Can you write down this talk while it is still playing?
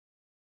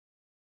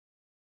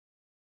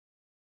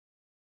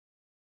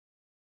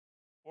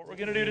What we're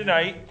going to do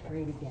tonight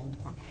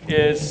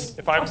is,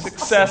 if I'm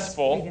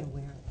successful,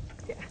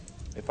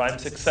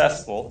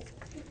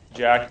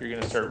 Jack, you're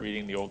going to start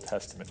reading the Old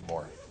Testament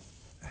more.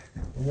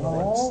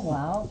 Oh,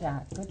 wow,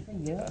 Jack. Good for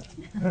you.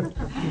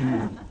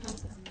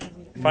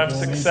 If I'm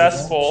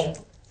successful,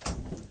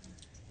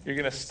 you're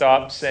going to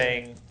stop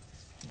saying,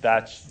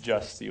 that's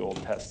just the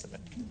Old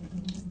Testament,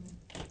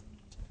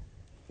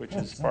 which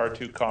is far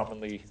too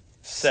commonly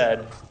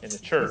said in the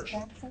church.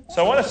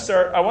 So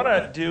I want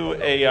to do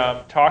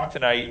a talk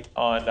tonight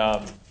on,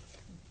 I'm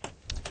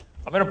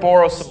going to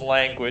borrow some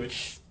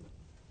language.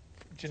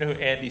 Do you know who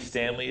Andy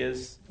Stanley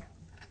is?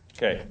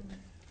 Okay.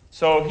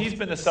 So he's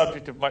been the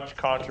subject of much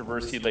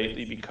controversy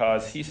lately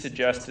because he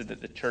suggested that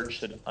the church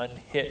should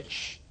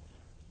unhitch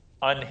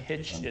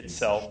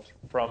itself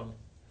from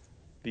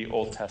the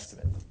Old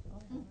Testament.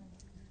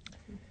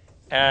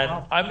 And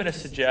I'm going to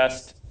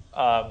suggest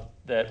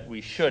that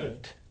we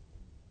shouldn't.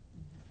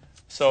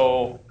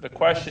 So the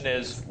question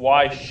is,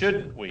 why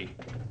shouldn't we?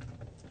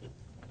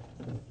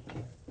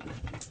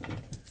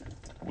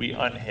 We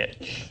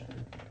unhitch.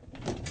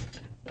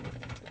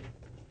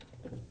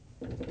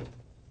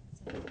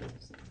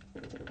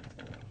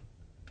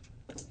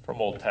 From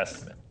Old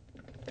Testament.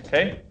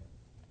 Okay?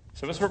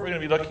 So this is what we're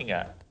going to be looking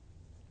at.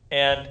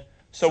 And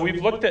so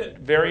we've looked at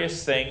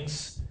various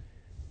things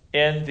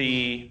in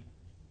the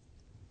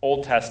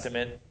Old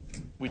Testament.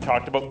 We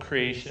talked about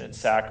creation and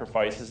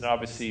sacrifices, and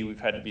obviously we've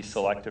had to be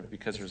selective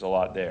because there's a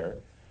lot there.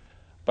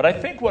 But I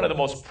think one of the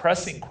most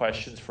pressing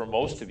questions for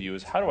most of you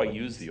is, how do I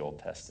use the Old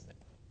Testament?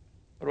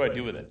 What do I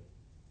do with it?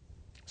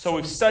 So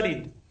we've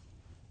spent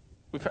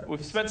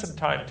some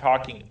time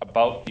talking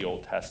about the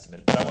Old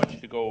Testament, but I want you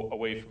to go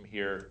away from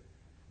here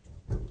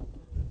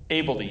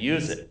able to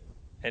use it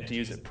and to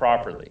use it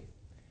properly.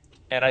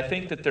 And I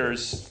think that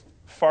there's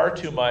far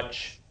too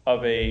much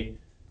of a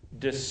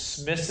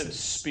dismissive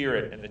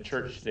spirit in the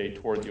church today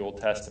toward the Old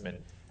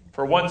Testament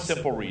for one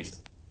simple reason.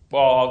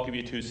 Well, I'll give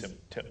you two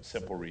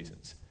simple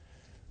reasons.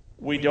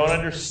 We don't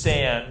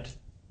understand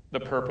the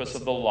purpose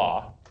of the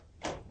law.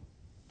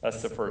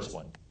 That's the first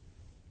one.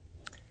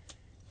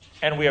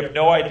 And we have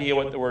no idea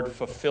what the word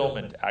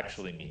fulfillment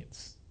actually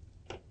means.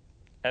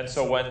 And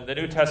so when the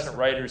New Testament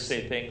writers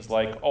say things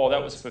like, oh,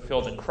 that was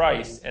fulfilled in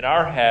Christ, in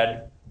our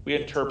head, we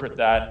interpret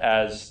that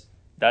as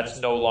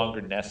that's no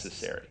longer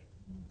necessary.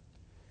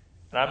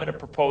 And I'm going to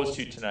propose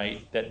to you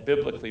tonight that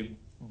biblically,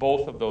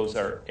 both of those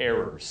are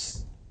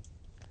errors.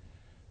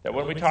 That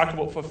when we talk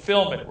about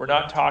fulfillment, we're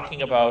not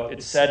talking about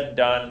it's said and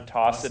done,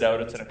 toss it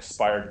out, it's an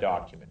expired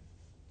document.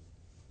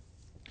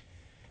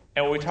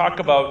 And when we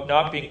talk about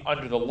not being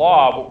under the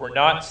law, what we're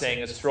not saying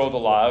is throw the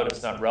law out,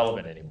 it's not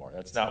relevant anymore.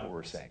 That's not what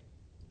we're saying.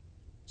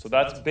 So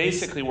that's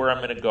basically where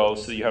I'm going to go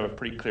so you have a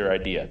pretty clear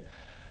idea.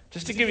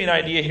 Just to give you an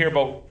idea here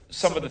about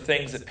some of the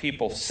things that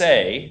people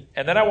say,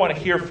 and then I want to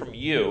hear from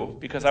you,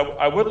 because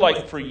I would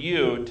like for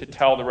you to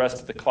tell the rest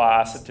of the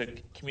class and to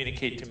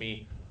communicate to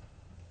me,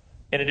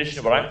 in addition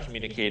to what I'm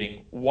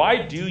communicating,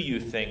 why do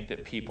you think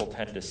that people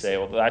tend to say,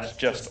 well, that's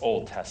just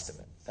Old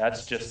Testament?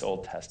 That's just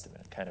Old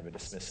Testament, kind of a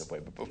dismissive way.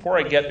 But before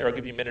I get there, I'll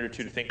give you a minute or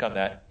two to think on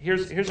that.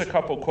 Here's a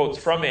couple quotes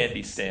from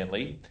Andy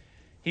Stanley.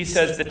 He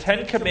says, the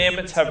Ten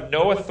Commandments have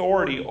no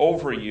authority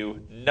over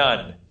you,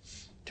 none.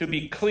 To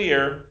be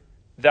clear,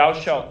 thou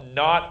shalt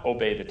not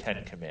obey the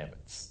Ten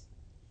Commandments.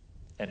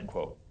 End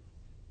quote.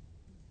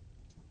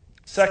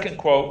 Second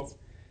quote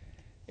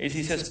is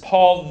he says,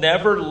 Paul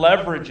never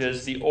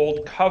leverages the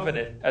Old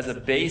Covenant as a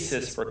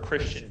basis for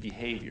Christian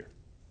behavior.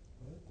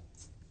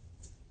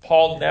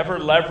 Paul never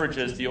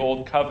leverages the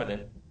Old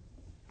Covenant,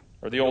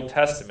 or the Old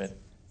Testament,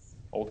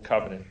 Old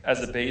Covenant,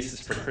 as a basis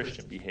for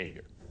Christian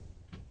behavior.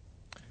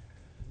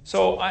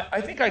 So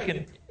I think I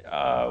can,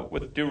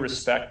 with due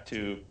respect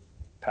to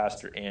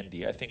Pastor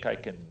Andy, I think I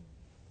can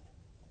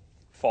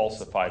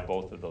falsify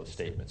both of those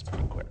statements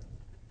pretty quick.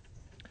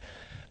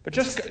 But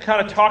just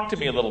kind of talk to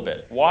me a little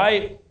bit.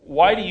 Why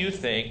do you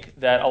think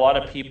that a lot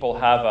of people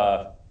have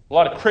a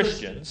lot of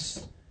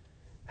Christians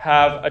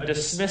have a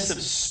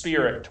dismissive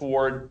spirit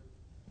toward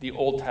the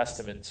Old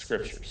Testament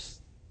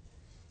scriptures?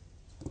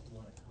 A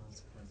lot of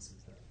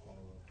consequences that follow,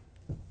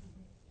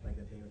 like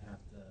that they would have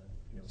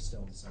to,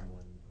 stone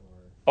someone,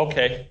 or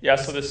Okay, yeah.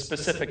 So the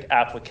specific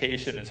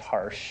application is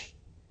harsh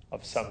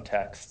of some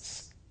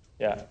texts.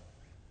 Yeah.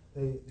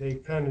 They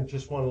kind of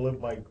just want to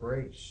live by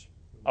grace.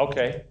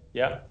 Okay,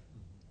 yeah.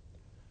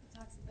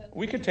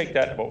 We could take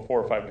that in about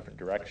 4 or 5 different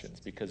directions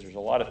because there's a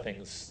lot of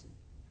things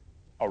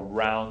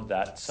around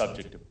that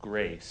subject of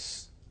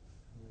grace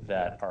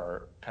that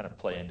are kind of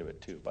play into it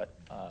too. But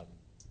I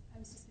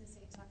was just going to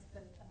say it talks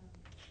about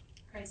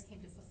Christ came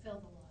to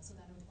fulfill the law, so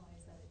that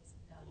implies that it's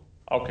done.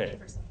 Okay,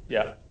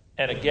 yeah.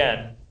 And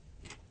again,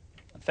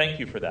 thank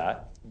you for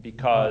that,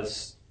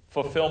 because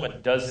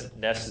fulfillment doesn't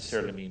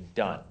necessarily mean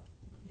done.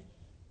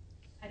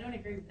 I don't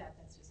agree with that.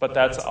 But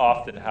that's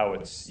often how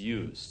it's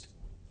used.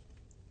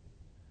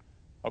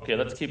 Okay,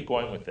 let's keep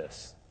going with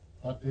this.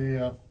 But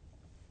the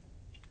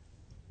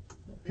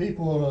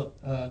people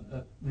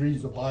that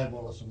read the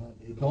Bible,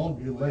 they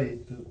don't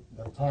relate to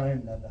the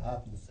time that it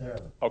happens there.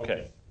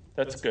 Okay,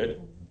 that's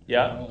good.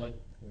 Yeah.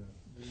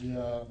 You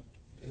know, like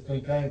if they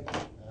think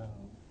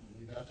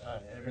we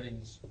got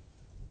everything's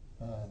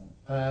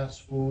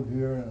fast food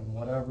here and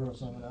whatever or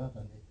some of that,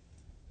 and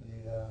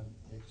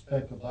they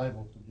expect the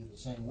Bible to be the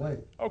same way.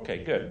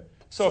 Okay, good.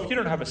 So if you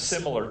don't have a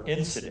similar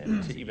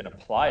incident to even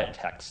apply a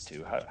text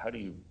to,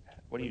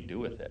 what do you do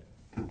with it?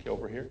 Okay,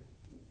 over here.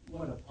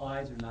 What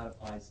applies or not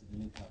applies to the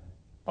new covenant.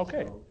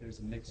 Okay. So there's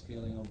a mixed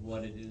feeling of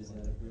what it is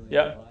that it really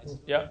Yeah. applies.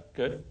 Yeah.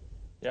 Good.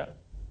 Yeah.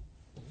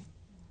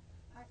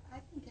 I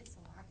think it's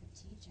a lack of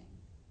teaching,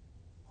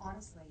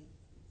 honestly,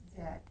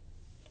 that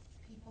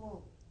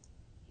people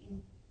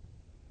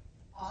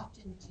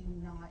often do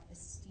not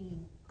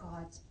esteem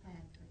God's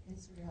plan for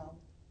Israel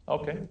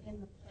Okay. in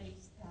the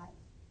place that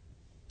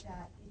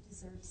it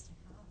deserves to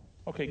have.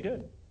 Okay.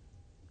 Good.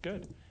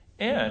 Good.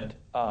 And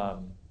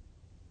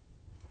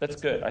that's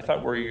good. I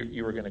thought where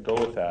you were going to go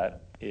with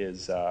that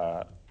is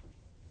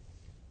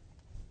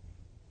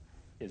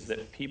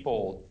that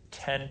people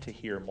tend to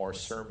hear more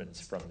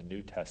sermons from the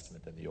New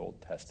Testament than the Old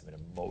Testament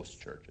in most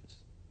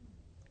churches.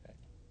 Okay.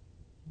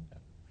 Yeah.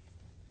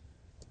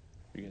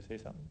 Were you going to say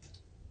something?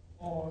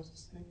 Oh, I was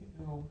just thinking,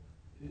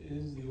 it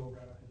is the old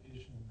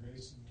application of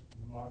grace in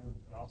the modern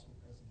gospel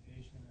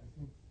presentation. I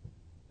think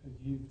that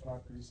you've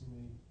talked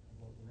recently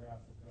about the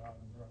wrath of God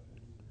and brought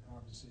it into the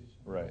conversation.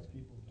 Right. Because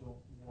people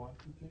don't want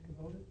to think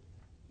about it.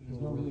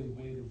 There's no really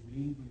way to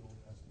read the Old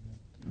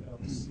Testament without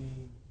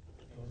seeing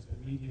those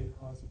immediate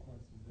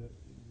consequences that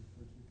you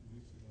referred to 2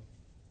 weeks ago.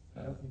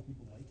 I don't think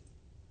people like it.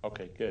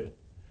 Okay, good.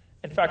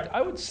 In fact,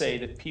 I would say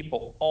that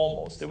people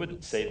almost, they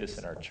wouldn't say this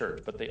in our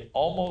church, but they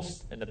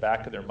almost, in the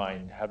back of their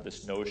mind, have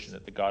this notion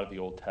that the God of the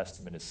Old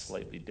Testament is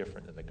slightly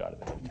different than the God of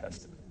the New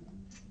Testament.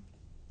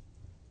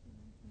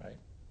 Right?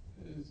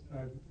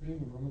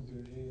 Reading Romans the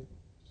other day,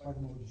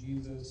 talking about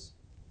Jesus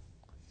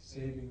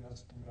saving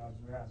us from God's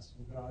wrath.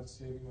 So God's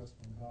saving us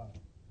from God.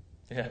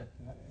 Yeah.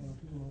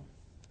 And people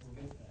don't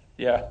get that.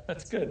 Yeah,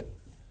 that's good.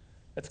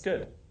 That's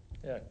good.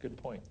 Yeah, good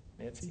point.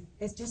 Nancy?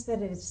 It's just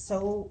that it is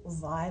so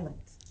violent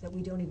that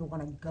we don't even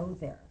want to go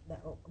there.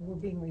 That we're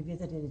being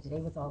revisited today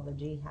with all the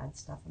jihad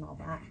stuff and all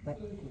that,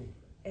 but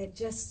it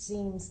just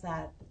seems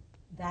that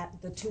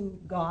the two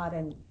God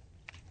and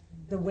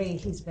the way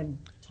he's been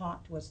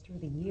taught to us through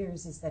the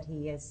years is that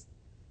he is,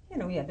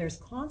 there's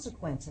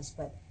consequences,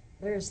 but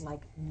there's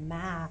like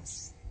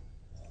mass,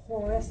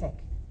 horrific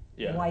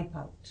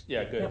wipeout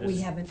Yeah, good. that we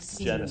haven't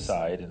seen.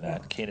 Genocide and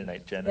that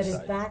Canaanite genocide.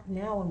 That is back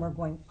now, and we're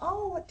going,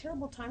 oh, what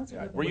terrible times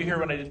Yeah. Were you here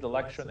when I did the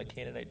lecture on the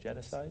Canaanite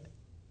genocide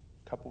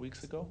a couple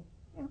weeks ago?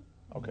 Yeah.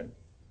 Okay.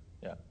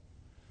 Yeah.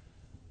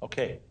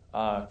 Okay.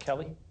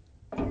 Kelly?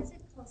 Why is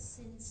it called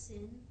sin?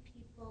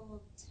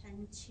 People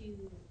tend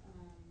to,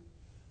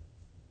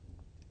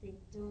 they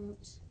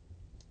don't,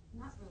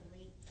 not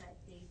relate, but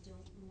they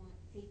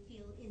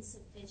feel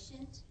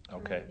insufficient or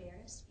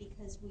embarrassed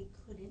because we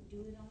couldn't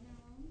do it on our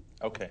own.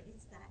 Okay.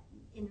 It's that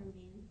inner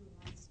man who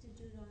wants to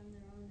do it on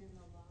their own, and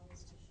the law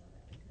is to show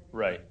that we couldn't.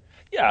 Right.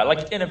 Yeah,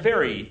 like in a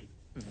very,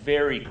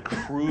 very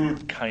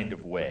crude kind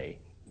of way,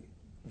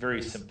 very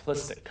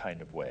simplistic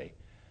kind of way.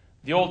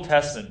 The Old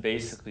Testament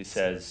basically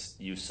says,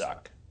 you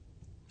suck.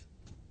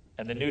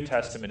 And the New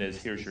Testament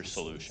is, here's your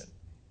solution.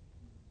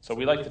 So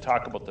we like to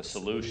talk about the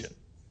solution,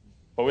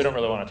 but we don't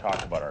really want to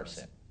talk about our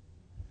sin.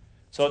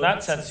 So in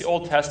that sense, the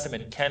Old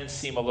Testament can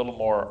seem a little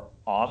more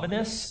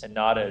ominous and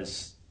not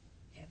as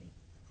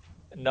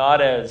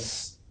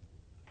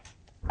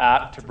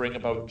apt to bring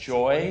about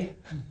joy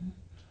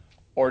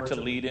or to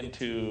lead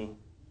into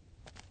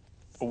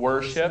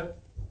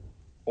worship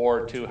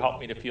or to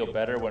help me to feel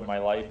better when my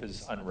life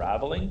is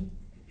unraveling.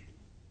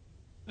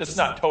 That's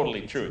not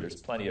totally true.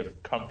 There's plenty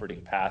of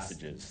comforting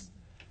passages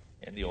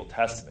in the Old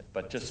Testament,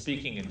 but just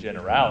speaking in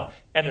general,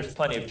 and there's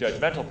plenty of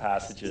judgmental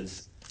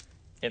passages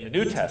in the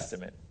New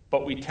Testament,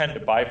 but we tend to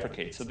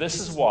bifurcate. So this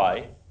is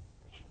why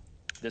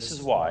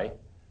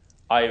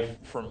I've,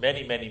 for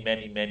many, many,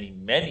 many, many,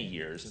 many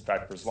years, in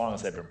fact, for as long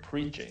as I've been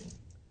preaching,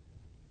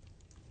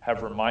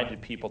 have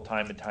reminded people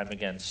time and time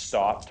again,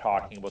 stop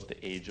talking about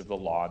the age of the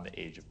law and the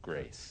age of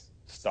grace.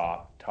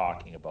 Stop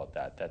talking about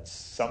that. That's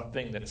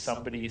something that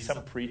some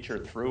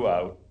preacher threw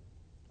out,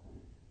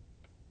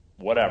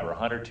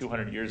 100,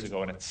 200 years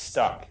ago, and it's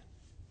stuck.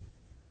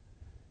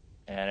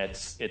 And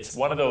it's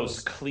one of those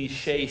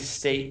cliche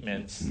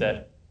statements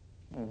that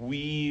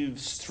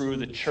weaves through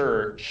the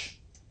church,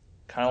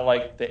 kind of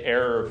like the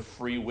error of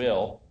free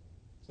will.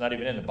 It's not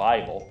even in the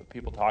Bible, but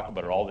people talk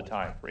about it all the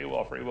time. Free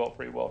will, free will,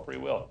 free will, free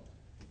will.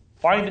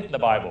 Find it in the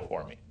Bible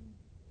for me.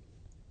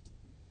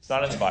 It's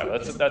not in the Bible.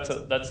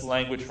 That's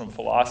language from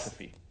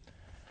philosophy.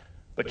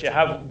 But you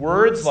have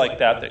words like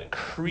that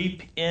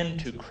creep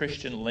into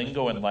Christian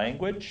lingo and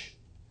language,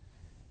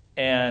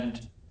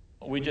 and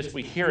we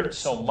hear it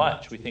so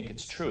much we think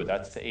it's true.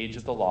 That's the age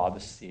of the law.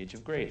 This is the age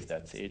of grace.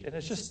 That's the age, and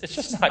it's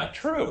just not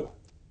true.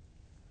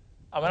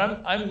 I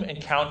mean, I'm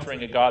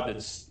encountering a God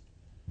that's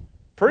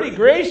pretty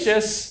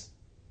gracious,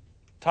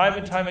 time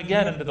and time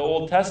again into the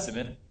Old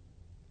Testament,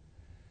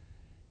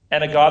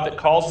 and a God that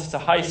calls us to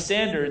high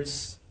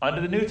standards under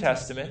the New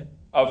Testament,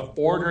 of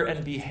order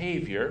and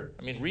behavior.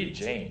 I mean, read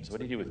James. What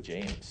do you do with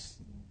James?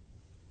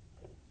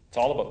 It's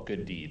all about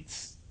good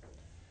deeds.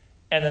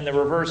 And then the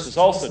reverse is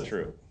also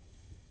true.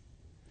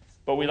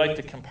 But we like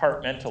to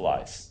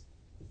compartmentalize.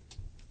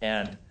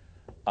 And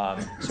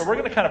so we're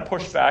going to kind of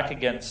push back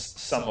against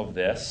some of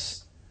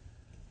this.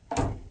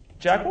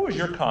 Jack, what was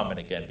your comment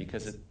again?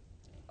 Because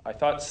I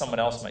thought someone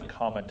else might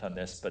comment on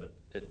this, but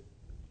it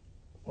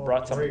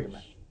brought something to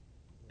mind.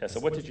 Yeah, so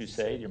what did you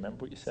say? Do you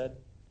remember what you said?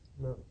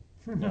 No.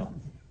 No.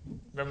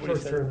 Remember what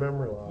you said? Short-term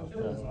memory loss.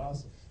 That was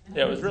awesome.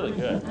 Yeah, it was really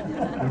good.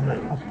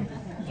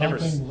 Never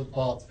Something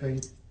about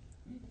faith.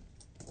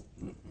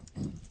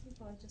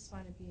 People just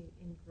want to be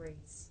in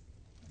grace.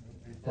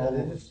 Yeah,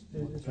 they just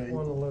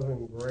want to live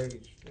in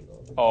grace. You know.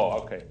 Oh,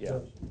 okay, yeah.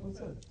 What's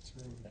that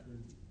term for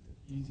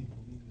easy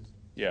believism?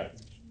 Yeah.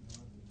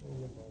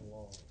 Only by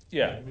law.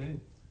 Yeah, I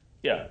mean,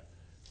 yeah.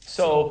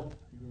 So,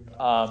 you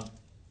go back.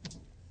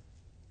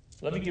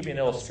 let me give you an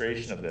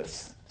illustration of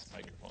this. This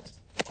microphone's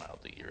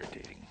mildly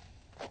irritating.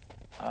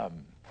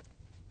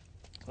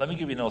 Let me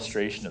give you an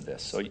illustration of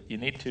this. So you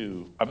need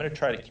to, I'm going to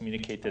try to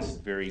communicate this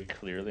very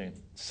clearly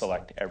and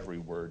select every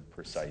word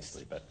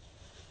precisely, but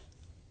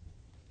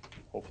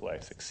hopefully I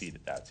succeed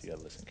at that, so you got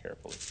to listen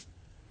carefully.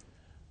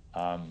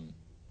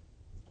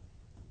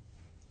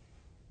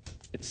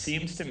 It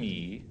seems to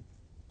me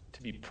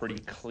to be pretty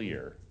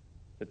clear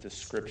that the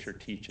Scripture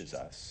teaches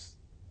us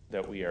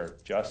that we are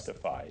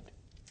justified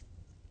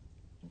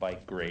by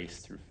grace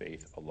through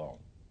faith alone.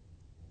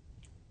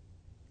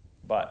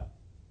 But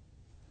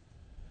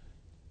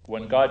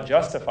when God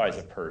justifies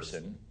a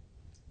person,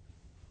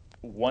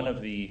 one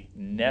of the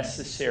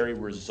necessary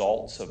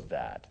results of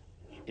that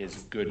is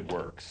good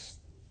works.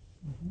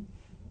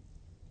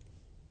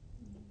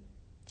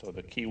 So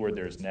the key word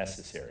there is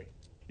necessary.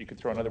 You could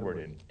throw another word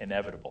in,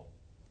 inevitable.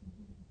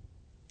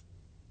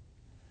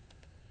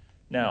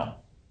 Now,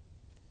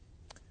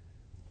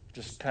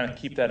 just kind of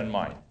keep that in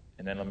mind,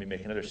 and then let me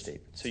make another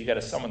statement. So you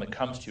got someone that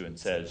comes to you and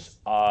says,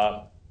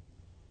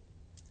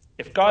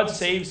 if God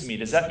saves me,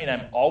 does that mean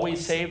I'm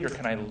always saved, or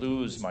can I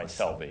lose my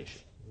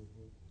salvation?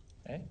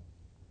 Okay?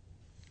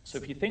 So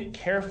if you think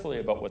carefully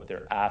about what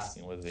they're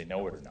asking, whether they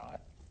know it or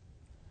not,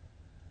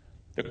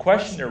 the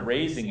question they're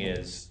raising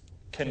is,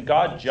 can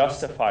God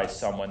justify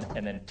someone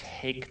and then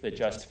take the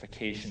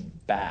justification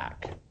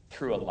back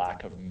through a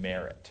lack of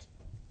merit?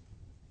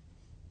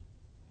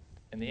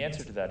 And the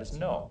answer to that is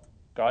no.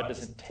 God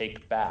doesn't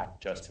take back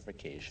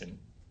justification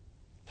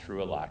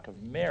through a lack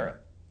of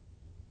merit.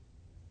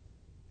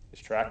 Is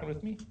tracking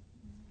with me?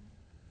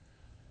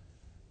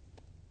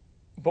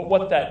 But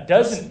what that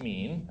doesn't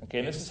mean, okay,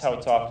 and this is how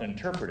it's often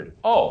interpreted,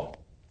 well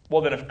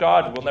then if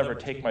God will never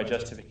take my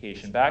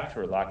justification back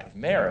through a lack of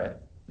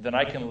merit, then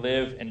I can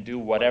live and do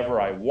whatever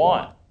I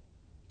want.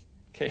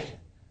 Okay?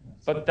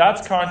 But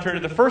that's contrary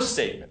to the first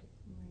statement,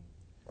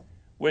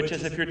 which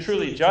is if you're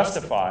truly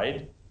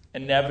justified,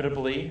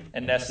 inevitably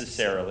and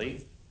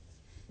necessarily,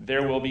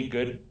 there will be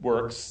good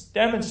works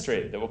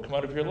demonstrated that will come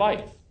out of your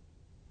life.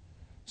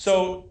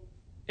 So,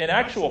 in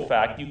actual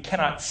fact, you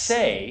cannot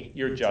say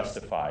you're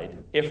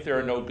justified if there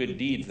are no good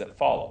deeds that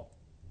follow.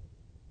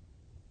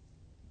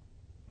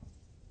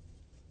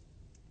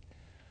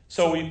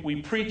 So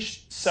we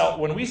preach,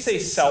 when we say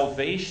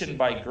salvation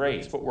by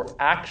grace, what we're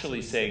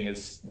actually saying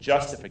is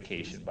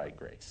justification by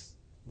grace.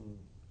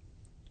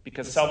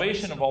 Because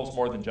salvation involves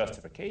more than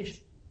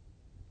justification.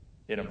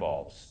 It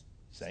involves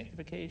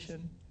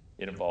sanctification,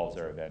 it involves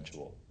our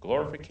eventual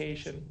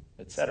glorification,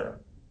 etc.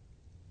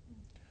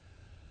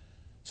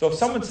 So if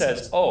someone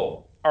says,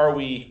 are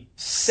we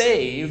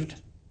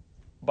saved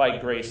by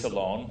grace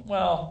alone?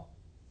 Well,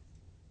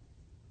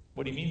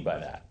 what do you mean by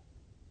that?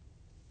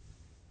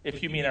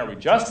 If you mean, are we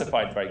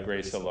justified by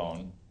grace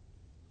alone?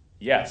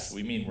 Yes,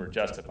 we mean we're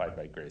justified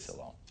by grace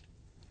alone.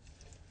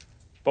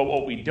 But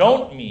what we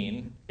don't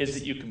mean is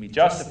that you can be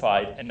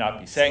justified and not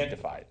be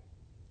sanctified.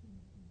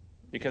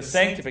 Because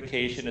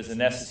sanctification is a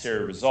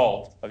necessary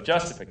result of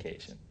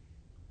justification.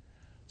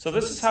 So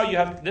this is how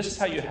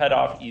you head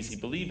off easy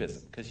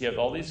believism, because you have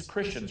all these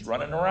Christians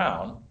running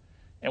around,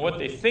 and what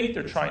they think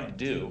they're trying to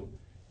do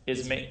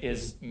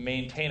is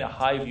maintain a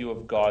high view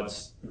of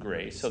God's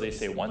grace. So they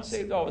say, once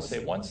saved, always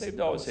saved, once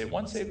saved, always saved,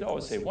 once saved,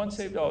 always saved, once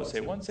saved, always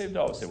saved, once saved,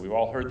 always saved. We've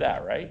all heard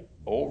that, right?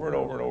 Over and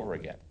over and over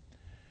again.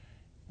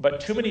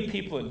 But too many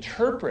people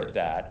interpret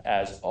that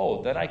as,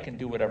 then I can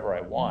do whatever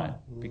I want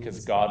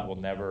because God will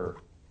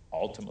never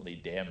ultimately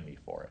damn me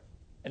for it.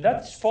 And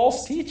that's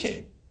false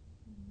teaching.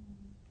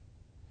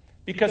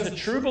 Because a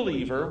true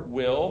believer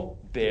will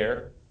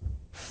bear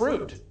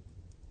fruit.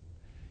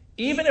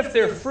 Even if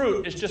their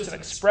fruit is just an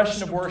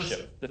expression of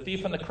worship. The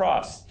thief on the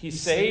cross, he's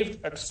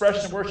saved,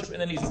 expression of worship,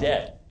 and then he's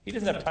dead. He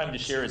doesn't have time to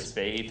share his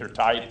faith or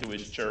tithe to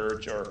his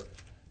church or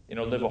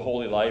live a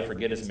holy life or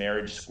get his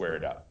marriage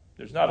squared up.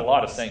 There's not a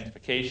lot of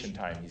sanctification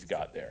time he's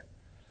got there.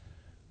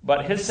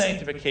 But his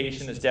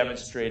sanctification is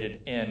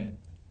demonstrated in,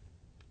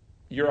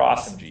 you're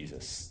awesome,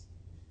 Jesus.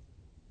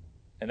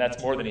 And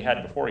that's more than he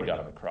had before he got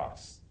on the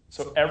cross.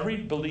 So every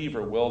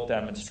believer will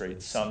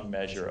demonstrate some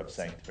measure of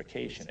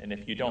sanctification. And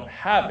if you don't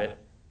have it,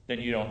 then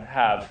you don't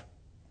have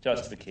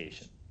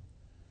justification,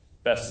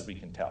 best as we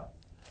can tell.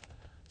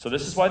 So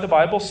this is why the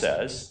Bible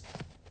says,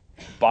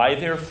 by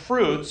their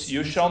fruits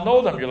you shall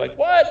know them. You're like,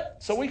 what?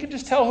 So we can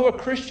just tell who a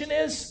Christian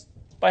is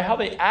by how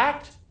they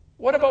act?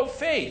 What about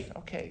faith?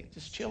 Okay,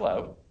 just chill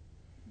out.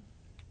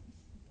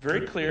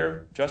 Very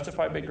clear,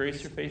 justified by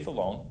grace through faith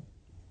alone.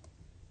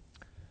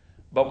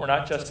 But we're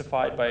not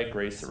justified by a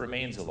grace that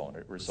remains alone.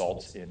 It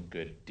results in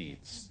good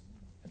deeds.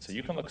 And so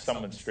you can look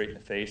someone straight in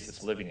the face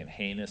that's living in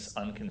heinous,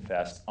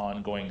 unconfessed,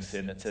 ongoing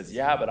sin that says,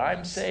 yeah, but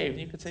I'm saved.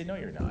 And you could say, no,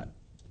 you're not.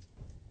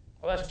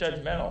 Well, that's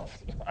judgmental.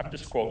 I'm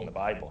just quoting the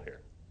Bible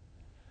here.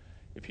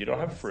 If you don't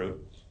have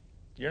fruit,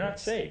 you're not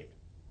saved.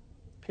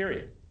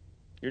 Period.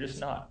 You're just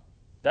not.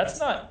 That's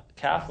not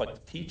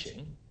Catholic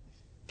teaching.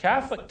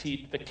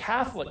 The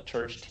Catholic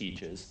Church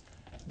teaches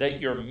that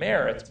your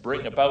merits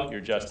bring about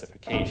your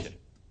justification.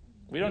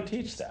 We don't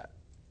teach that.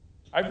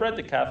 I've read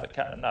the Catholic,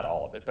 not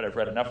all of it, but I've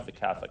read enough of the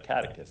Catholic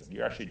Catechism.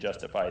 You're actually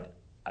justified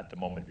at the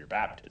moment of your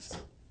baptism.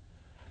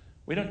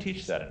 We don't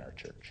teach that in our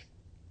church.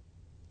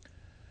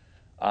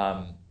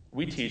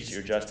 We teach that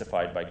you're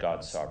justified by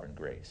God's sovereign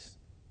grace.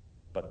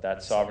 But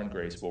that sovereign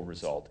grace will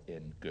result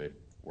in good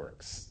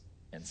works.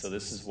 And so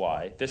this is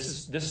why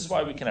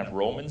we can have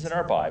Romans in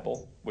our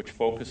Bible, which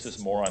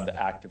focuses more on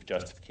the act of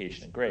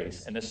justification and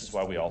grace. And this is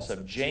why we also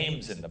have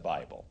James in the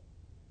Bible,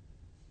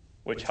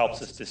 which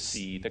helps us to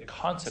see the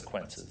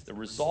consequences, the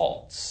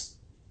results.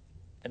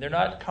 And they're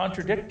not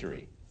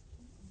contradictory.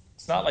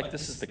 It's not like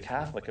this is the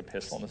Catholic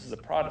epistle and this is a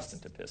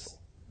Protestant epistle.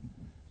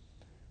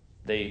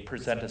 They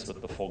present us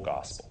with the full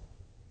gospel.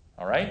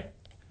 All right?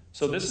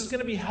 So this is going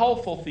to be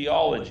helpful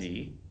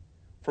theology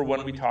for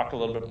when we talk a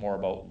little bit more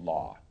about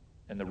law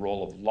and the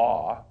role of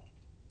law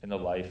in the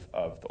life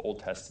of the Old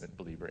Testament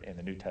believer and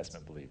the New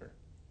Testament believer.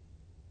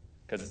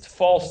 Because it's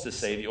false to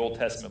say the Old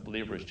Testament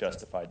believer is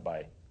justified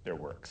by their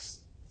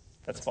works.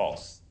 That's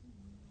false.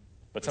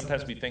 But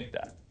sometimes we think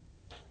that.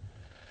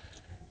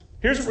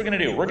 Here's what we're going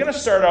to do. We're going to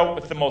start out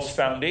with the most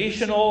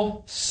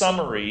foundational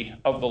summary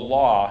of the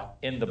law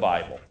in the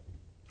Bible.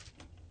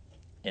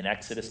 In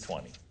Exodus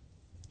 20.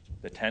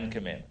 The Ten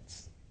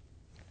Commandments.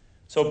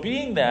 So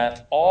being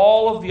that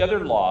all of the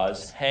other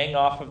laws hang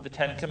off of the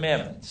Ten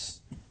Commandments,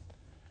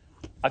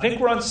 I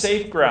think we're on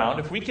safe ground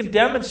if we can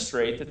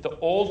demonstrate that the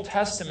Old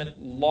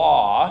Testament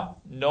law,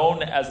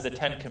 known as the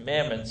Ten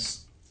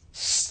Commandments,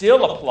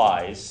 still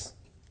applies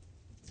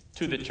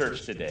to the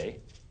church today.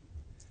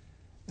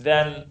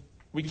 Then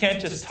we can't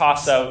just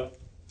toss out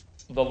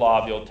the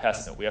law of the Old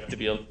Testament. We have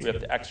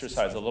to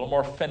exercise a little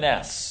more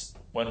finesse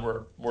when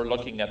we're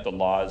looking at the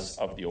laws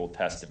of the Old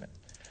Testament.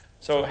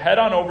 So head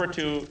on over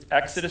to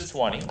Exodus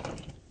 20.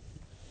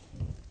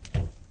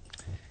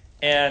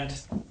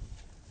 And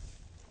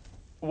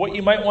what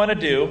you might want to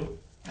do,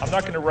 I'm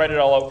not going to write it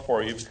all out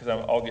for you because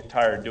I'll get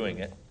tired doing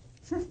it.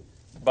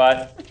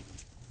 But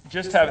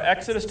just have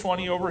Exodus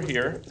 20 over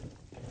here.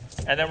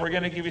 And then we're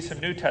going to give you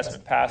some New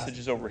Testament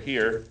passages over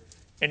here.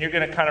 And you're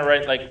going to kind of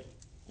write like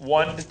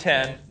 1 to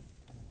 10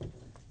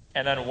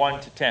 and then 1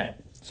 to 10.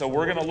 So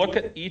we're going to look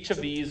at each of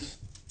these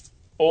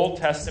Old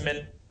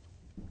Testament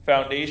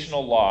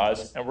foundational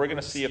laws, and we're going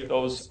to see if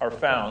those are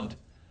found.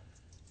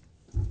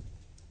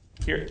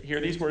 Hear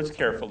these words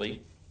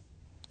carefully.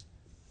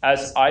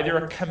 As either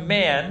a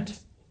command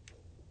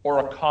or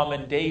a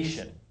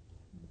commendation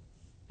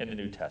in the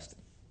New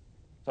Testament.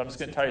 So I'm just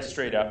going to tell you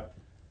straight up.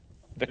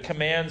 The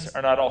commands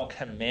are not all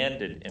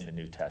commanded in the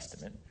New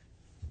Testament.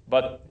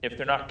 But if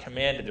they're not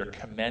commanded, they're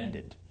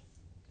commended.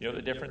 You know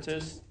what the difference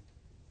is?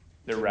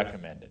 They're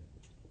recommended.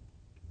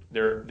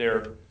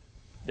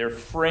 They're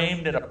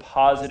framed in a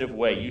positive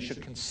way. You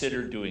should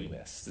consider doing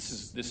this.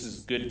 This is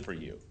good for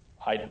you.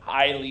 I'd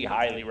highly,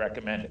 highly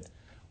recommend it.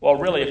 Well,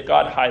 really, if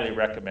God highly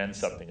recommends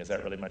something, is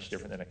that really much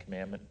different than a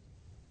commandment?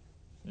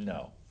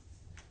 No.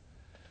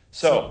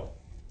 So,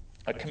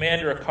 a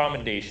command or a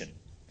commendation.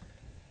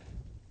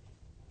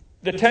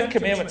 The Ten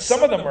Commandments,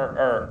 some of them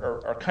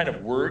are kind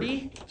of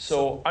wordy,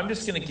 so I'm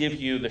just going to give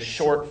you the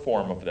short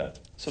form of them.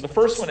 So the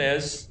first one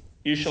is,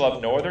 you shall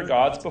have no other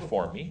gods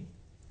before me.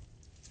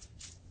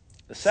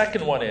 The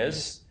second one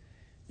is,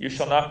 you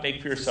shall not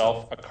make for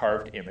yourself a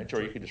carved image,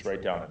 or you could just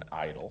write down an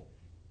idol.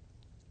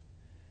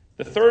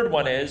 The third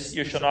one is,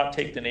 you shall not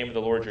take the name of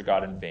the Lord your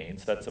God in vain.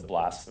 So that's a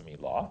blasphemy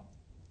law.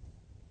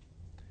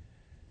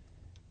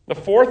 The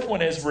fourth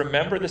one is,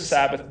 remember the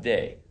Sabbath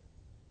day.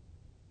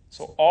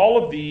 So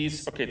all of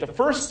these, the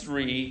first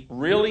three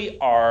really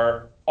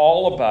are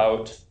all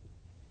about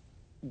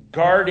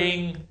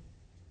guarding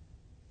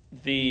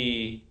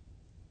the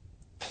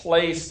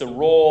place, the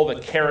role,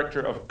 the character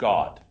of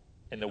God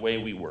in the way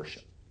we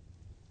worship.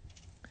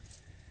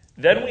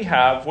 Then we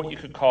have what you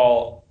could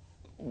call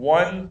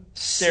one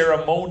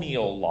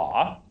ceremonial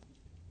law,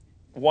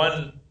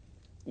 one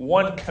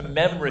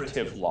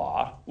commemorative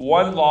law,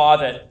 one law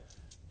that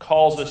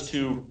calls us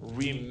to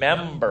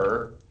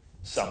remember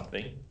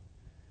something,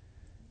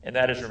 and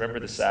that is remember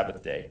the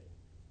Sabbath day.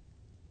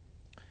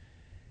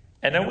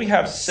 And then we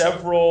have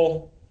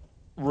several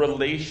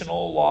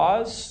relational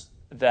laws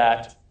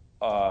that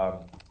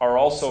are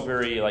also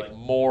very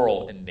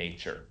moral in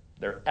nature.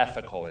 They're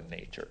ethical in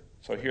nature.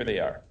 So here they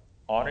are.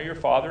 Honor your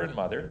father and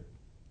mother.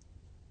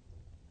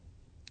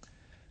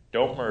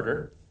 Don't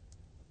murder.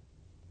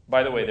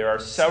 By the way, there are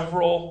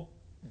several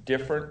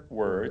different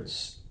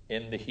words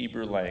in the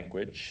Hebrew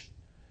language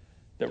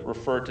that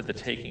refer to the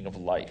taking of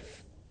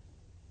life.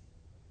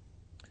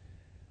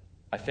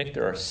 I think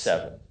there are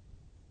 7.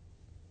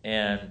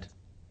 And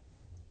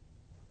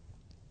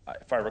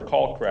if I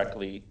recall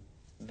correctly,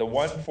 the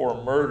one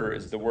for murder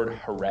is the word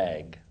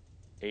harag,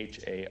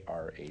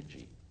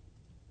 H-A-R-A-G.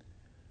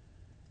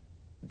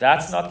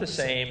 That's not the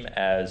same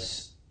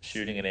as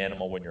shooting an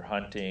animal when you're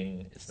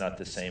hunting. It's not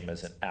the same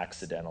as an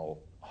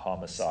accidental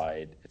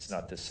homicide. It's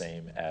not the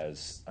same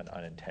as an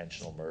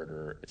unintentional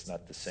murder. It's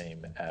not the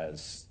same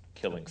as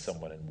killing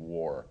someone in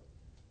war.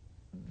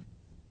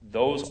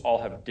 Those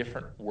all have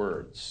different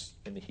words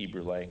in the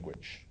Hebrew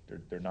language.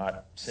 They're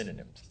not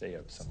synonyms. They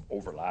have some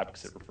overlap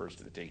because it refers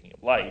to the taking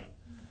of life.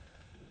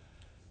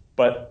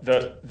 But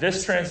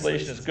this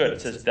translation is good.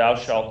 It says, thou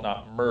shalt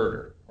not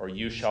murder, or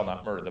you shall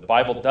not murder. The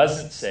Bible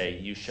doesn't say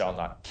you shall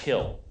not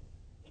kill.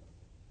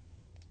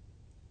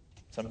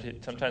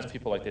 Sometimes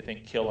people they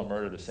think kill and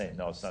murder are the same.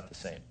 No, it's not the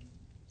same.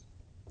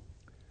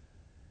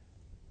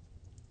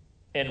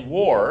 In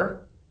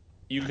war,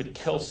 you could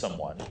kill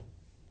someone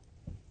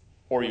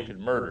or you could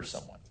murder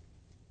someone.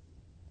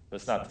 But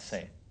it's not the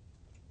same.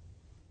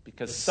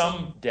 Because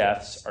some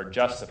deaths are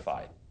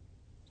justified.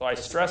 So I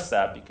stress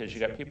that because you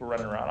got people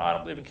running around, I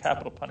don't believe in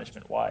capital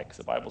punishment. Why? Because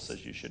the Bible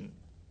says you shouldn't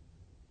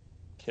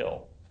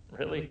kill.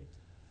 Really?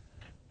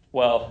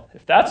 Well,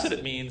 if that's what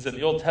it means, then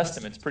the Old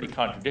Testament's pretty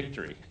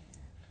contradictory.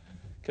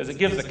 Because it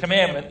gives the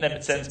commandment, and then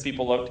it sends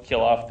people out to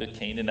kill off the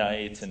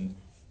Canaanites and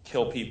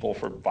kill people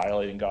for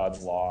violating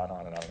God's law, and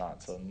on and on and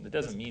on. So it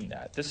doesn't mean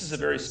that. This is a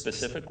very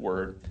specific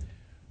word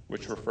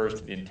which refers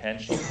to the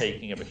intentional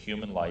taking of a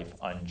human life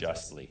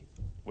unjustly,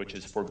 which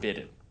is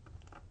forbidden.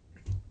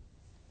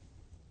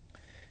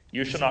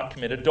 You shall not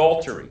commit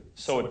adultery.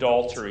 So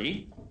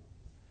adultery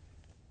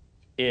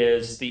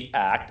is the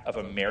act of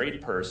a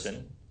married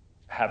person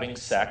having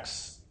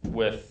sex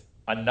with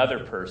another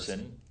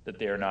person that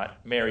they are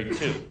not married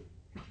to.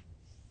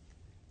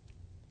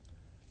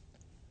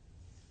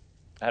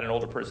 I had an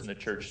older person in the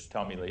church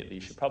tell me lately,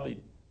 you should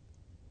probably,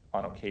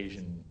 on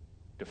occasion,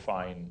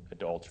 define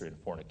adultery and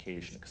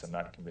fornication, because I'm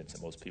not convinced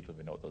that most people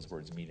even know what those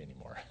words mean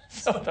anymore.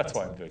 So that's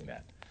why I'm doing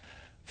that.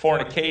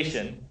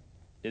 Fornication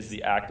is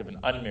the act of an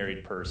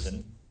unmarried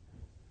person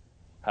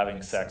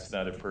having sex with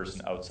another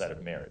person outside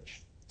of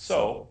marriage.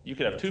 So you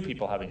could have 2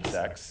 people having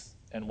sex,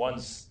 and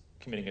one's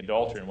committing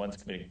adultery and one's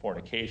committing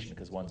fornication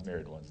because one's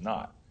married and one's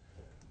not.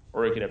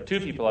 Or you could have 2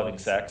 people having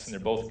sex and they're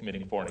both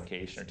committing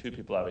fornication, or 2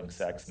 people having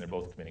sex and they're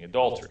both committing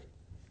adultery.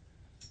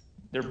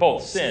 They're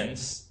both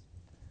sins,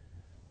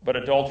 but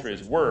adultery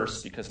is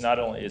worse because not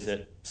only is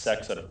it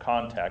sex out of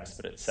context,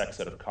 but it's sex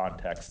out of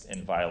context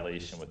in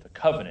violation with the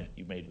covenant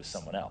you made with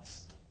someone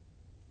else.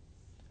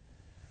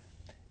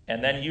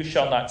 And then you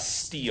shall not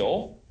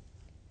steal.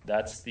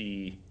 That's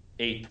the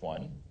 8th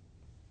one.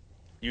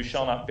 You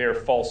shall not bear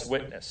false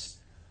witness.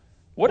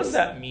 What does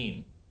that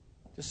mean?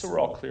 Just so we're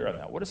all clear on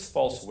that. What is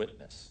false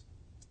witness?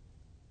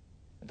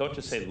 And don't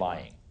just say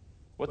lying.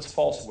 What's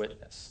false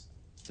witness?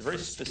 It's a very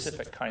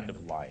specific kind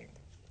of lying.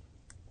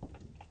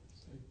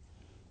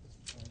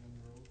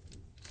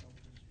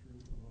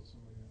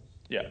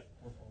 Yeah.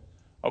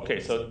 Okay,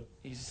 so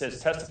he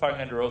says testifying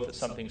under oath that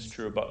something's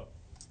true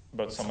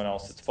about someone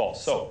else that's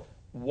false. So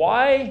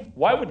why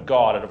would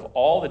God, out of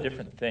all the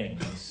different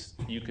things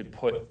you could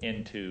put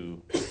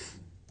into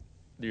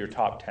your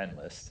top 10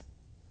 list,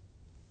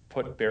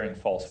 put bearing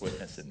false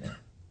witness in there?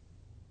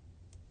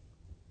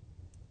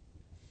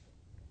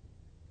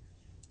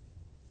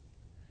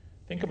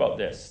 Think about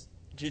this.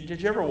 Did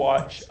you ever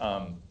watch, it's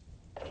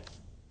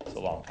a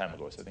long time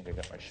ago, so I think I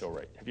got my show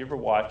right. Have you ever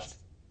watched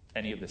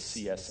any of the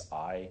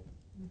CSI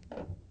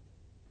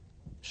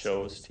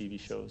shows, TV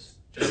shows?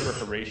 Do you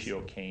remember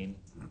Horatio Caine?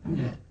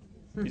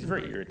 He's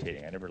very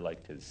irritating. I never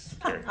liked his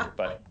character,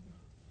 but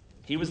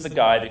he was the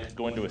guy that could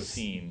go into a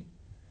scene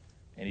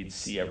and he'd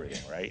see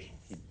everything, right?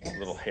 He'd have a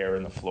little hair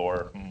in the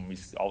floor.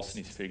 All of a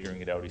sudden he's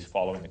figuring it out. He's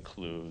following the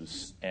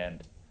clues.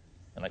 And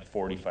in like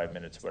 45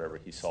 minutes, whatever,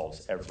 he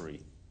solves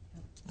every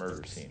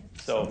murder scene.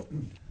 So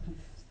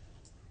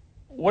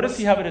what does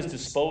he have at his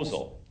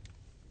disposal?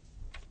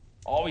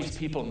 All these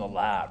people in the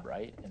lab,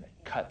 right? And it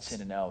cuts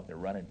in and out. They're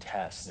running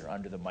tests. They're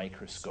under the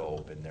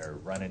microscope. And they're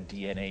running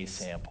DNA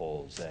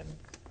samples and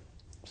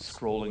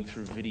scrolling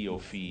through video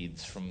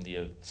feeds from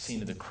the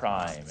scene of the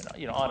crime.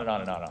 And on and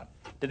on and on and on.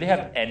 Did they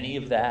have any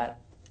of that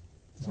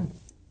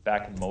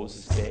back in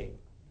Moses' day?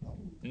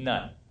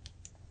 None.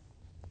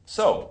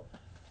 So,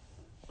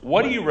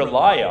 what do you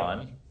rely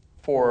on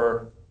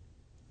for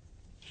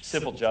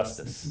civil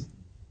justice?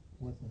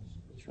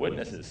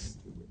 Witnesses.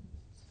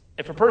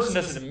 If a person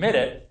doesn't admit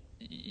it,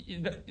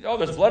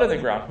 there's blood on the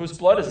ground. Whose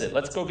blood is it?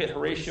 Let's go get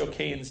Horatio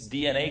Caine's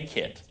DNA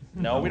kit.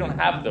 No, we don't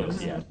have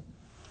those yet.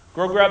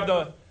 Go grab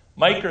the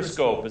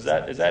microscope. Is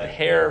that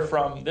hair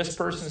from this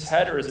person's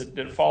head, or did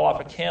it fall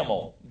off a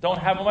camel? Don't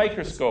have a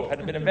microscope.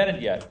 Hadn't been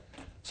invented yet.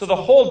 So the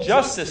whole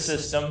justice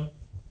system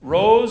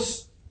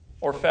rose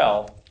or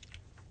fell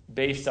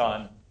based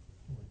on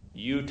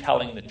you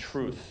telling the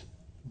truth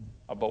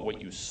about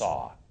what you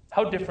saw.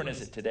 How different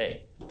is it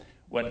today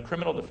when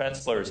criminal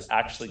defense lawyers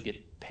actually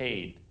get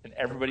paid and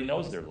everybody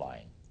knows they're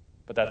lying,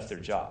 but that's their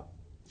job?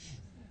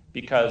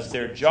 Because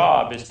their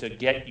job is to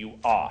get you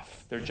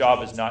off. Their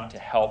job is not to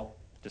help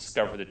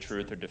discover the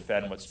truth or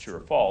defend what's true or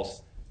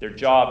false. Their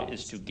job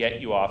is to get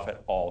you off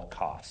at all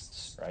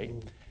costs, right?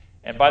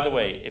 And by the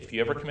way, if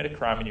you ever commit a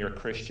crime and you're a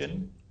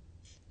Christian,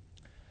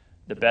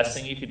 the best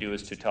thing you can do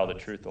is to tell the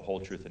truth, the whole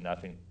truth, and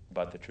nothing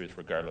but the truth,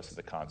 regardless of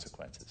the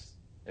consequences.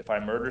 If I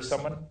murder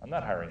someone, I'm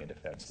not hiring a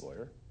defense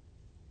lawyer.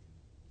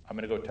 I'm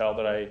going to go tell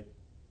that I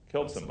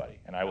killed somebody,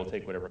 and I will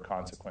take whatever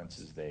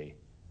consequences they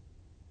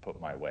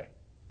put my way.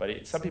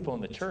 But some people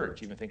in the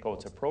church even think,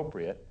 it's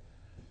appropriate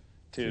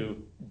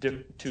to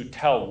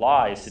tell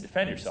lies to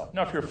defend yourself.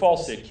 Now, if you're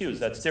falsely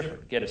accused, that's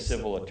different. Get a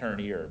civil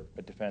attorney or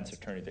a defense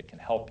attorney that can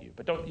help you.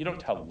 But you don't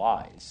tell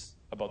lies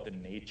about the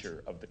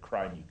nature of the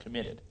crime you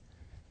committed.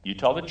 You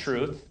tell the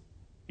truth,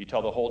 you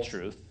tell the whole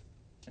truth,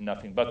 and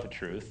nothing but the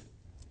truth.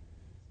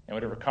 And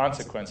whatever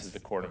consequences the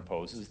court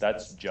imposes,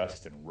 that's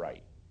just and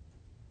right.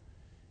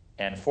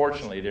 And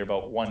fortunately, they're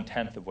about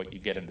 1/10 of what you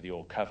get under the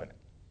old covenant.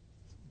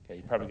 Okay,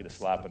 you probably get a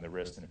slap on the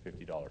wrist and a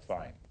 $50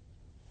 fine.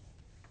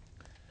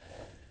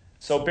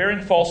 So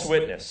bearing false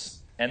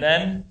witness. And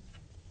then,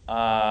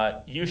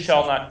 you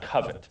shall not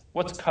covet.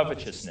 What's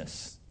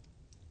covetousness?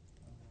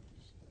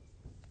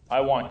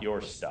 I want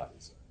your stuff.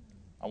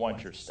 I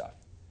want your stuff.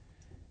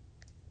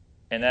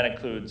 And that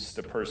includes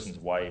the person's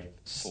wife,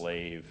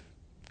 slave,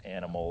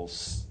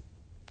 animals,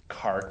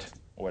 cart,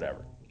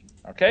 whatever.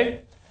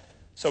 Okay?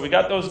 So we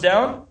got those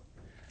down.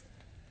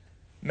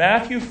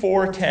 Matthew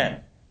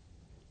 4:10.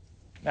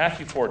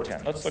 Matthew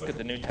 4:10. Let's look at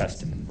the New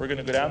Testament. We're going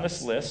to go down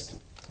this list.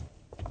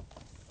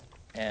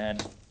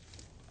 And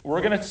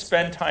we're going to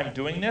spend time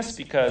doing this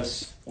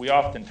because we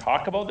often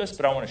talk about this,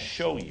 but I want to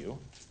show you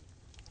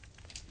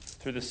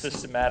through the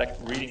systematic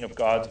reading of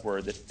God's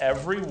Word that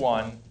every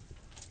one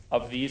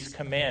of these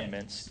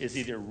commandments is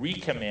either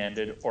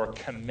recommanded or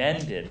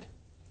commended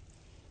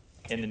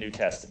in the New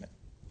Testament.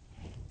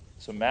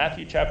 So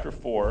Matthew chapter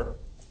 4,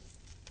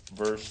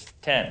 verse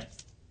 10.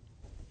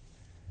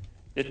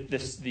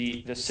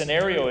 The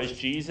scenario is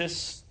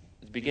Jesus,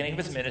 at the beginning of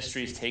his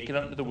ministry, is taken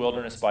into the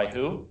wilderness by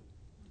who?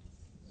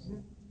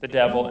 The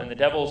devil. And the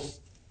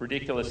devil's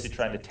ridiculously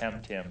trying to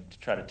tempt him to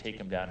try to take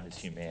him down in his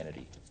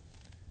humanity.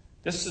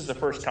 This is the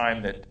first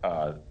time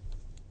that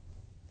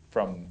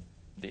from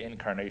the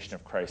incarnation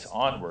of Christ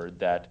onward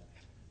that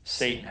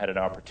Satan had an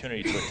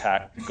opportunity to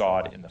attack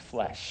God in the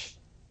flesh.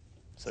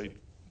 So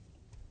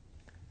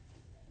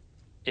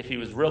if he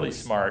was really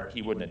smart,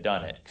 he wouldn't have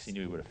done it because he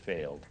knew he would have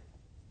failed.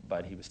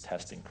 But he was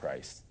testing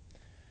Christ.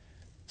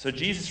 So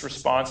Jesus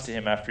responds to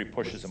him after he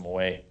pushes him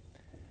away.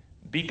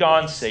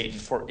 Begone, Satan,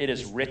 for it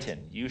is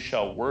written, you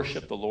shall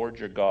worship the Lord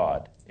your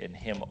God, and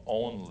him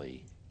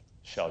only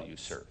shall you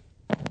serve.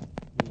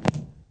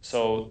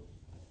 So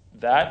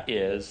that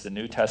is the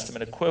New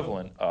Testament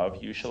equivalent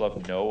of you shall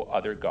have no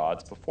other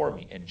gods before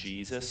me. And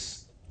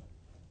Jesus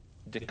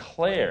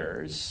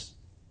declares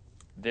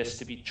this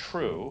to be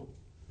true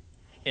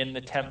in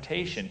the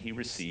temptation he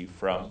received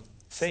from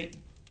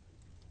Satan.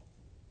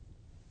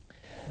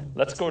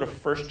 Let's go to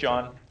 1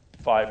 John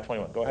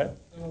 5:21. Go ahead.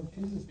 So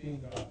Jesus being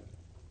God,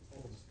 the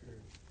Holy Spirit,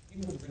 he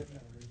would have written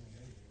that originally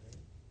anyway, right?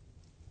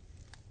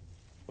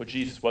 Well,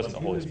 Jesus wasn't the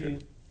He Holy would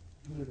Spirit.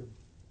 He would have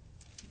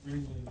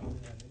originally written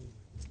that anyway.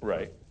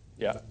 Right.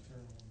 Yeah. Eternal.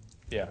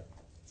 Yeah.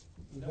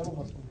 The devil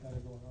must have been kind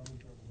of going on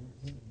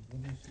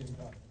when he's being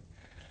God.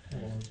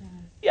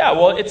 Yeah,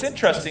 well, it's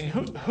interesting.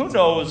 Who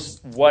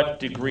knows what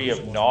degree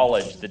of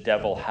knowledge the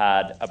devil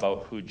had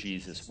about who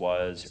Jesus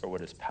was or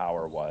what his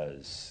power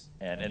was?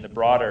 And in the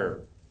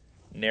broader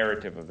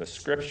narrative of the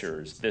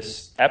Scriptures,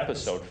 this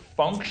episode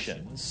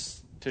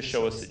functions to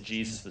show us that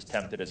Jesus was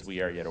tempted as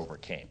we are yet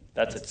overcame.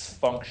 That's its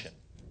function.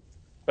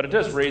 But it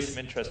does raise some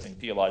interesting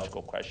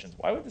theological questions.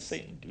 Why would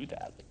Satan do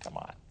that? Like, come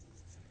on.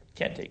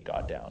 Can't take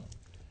God down.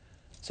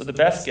 So the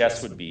best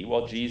guess would be,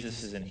 well,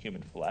 Jesus is in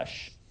human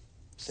flesh.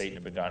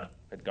 Satan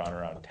had gone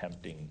around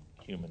tempting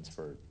humans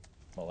for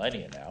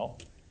millennia now,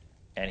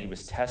 and he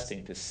was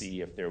testing to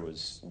see if there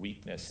was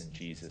weakness in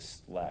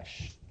Jesus'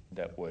 flesh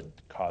that would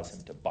cause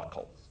him to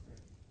buckle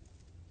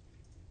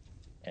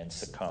and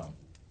succumb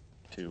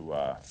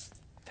to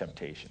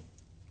temptation.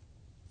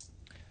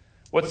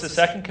 What's the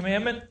second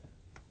commandment?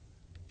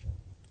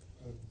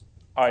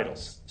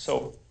 Idols.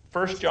 So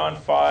 1 John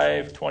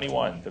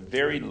 5:21, the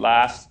very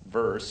last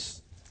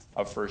verse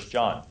of 1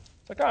 John.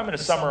 It's like, I'm going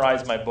to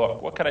summarize my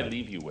book. What can I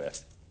leave you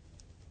with?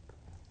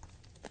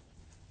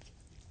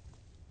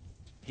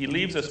 He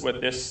leaves us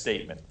with this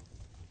statement.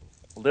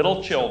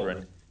 Little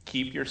children,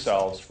 keep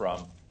yourselves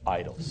from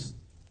idols.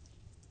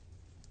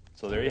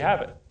 So there you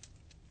have it.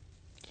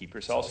 Keep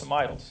yourselves from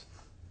idols.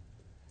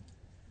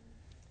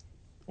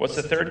 What's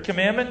the third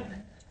commandment?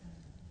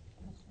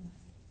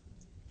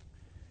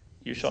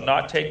 You shall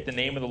not take the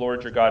name of the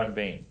Lord your God in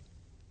vain.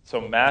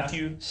 So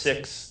Matthew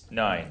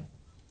 6:9.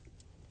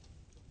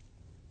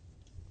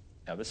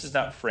 Now, this is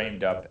not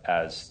framed up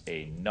as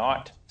a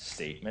not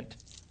statement,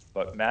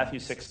 but Matthew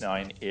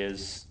 6:9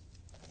 is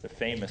the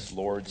famous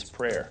Lord's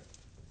Prayer.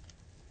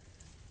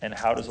 And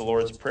how does the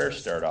Lord's Prayer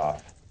start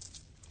off?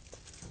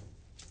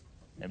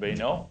 Anybody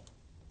know?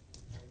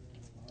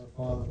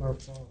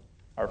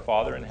 Our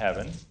Father in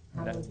heaven.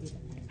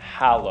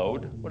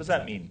 Hallowed. What does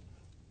that mean?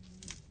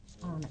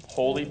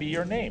 Holy be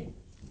your name.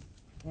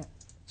 Yeah.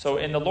 So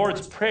in the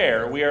Lord's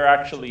Prayer, we are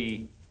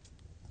actually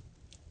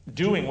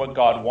doing what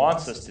God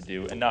wants us to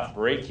do and not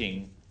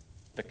breaking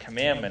the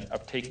commandment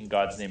of taking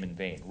God's name in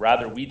vain.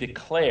 Rather, we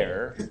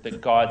declare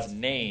that God's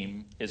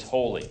name is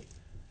holy.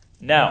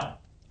 Now,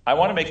 I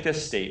want to make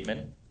this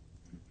statement.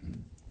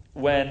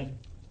 When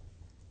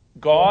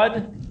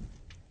God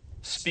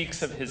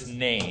speaks of his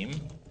name,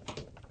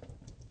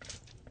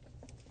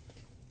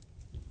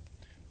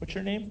 what's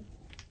your name?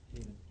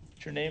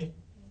 What's your name?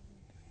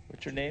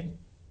 What's your name?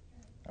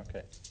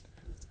 Okay.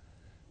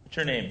 What's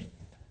your name?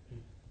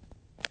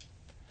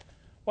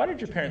 Why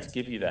did your parents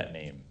give you that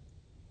name?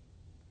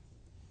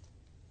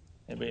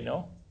 Anybody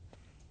know?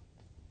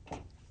 It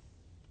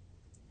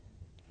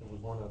was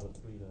one out of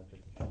three that I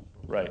think.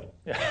 Right.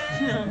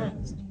 Yeah.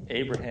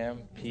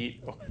 Abraham,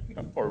 Pete,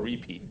 or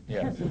repeat.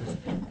 Yeah.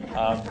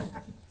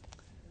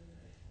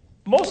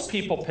 Most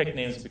people pick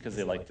names because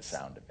they like the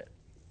sound of it.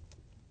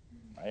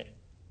 Right?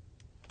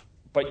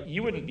 But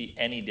you wouldn't be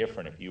any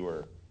different if you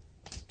were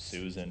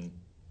Susan,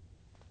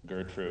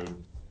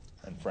 Gertrude,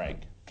 and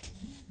Frank.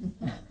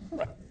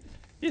 Right?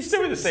 You'd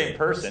still be the same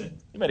person.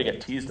 You might get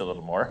teased a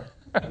little more.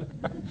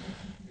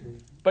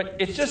 But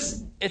it's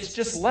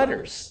just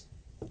letters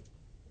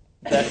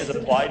that is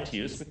applied to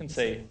you. So we can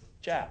say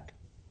Jack.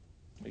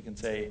 We can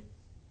say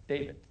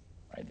David.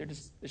 Right?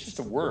 It's just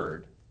a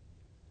word.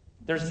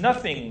 There's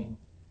nothing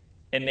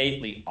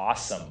innately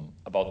awesome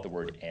about the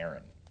word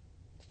Aaron.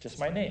 It's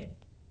just my name.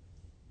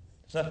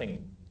 There's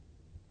nothing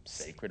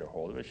sacred or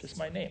holy. It's just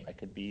my name. I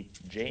could be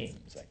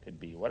James. I could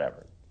be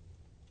whatever.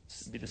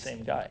 It'd be the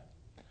same guy.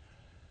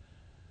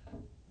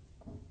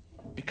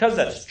 Because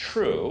that's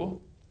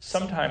true,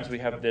 sometimes we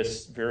have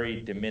this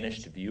very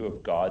diminished view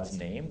of God's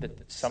name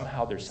that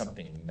somehow there's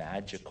something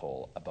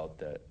magical about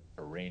the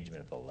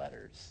arrangement of the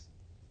letters.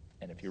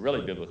 And if you're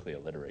really biblically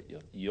illiterate,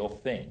 you'll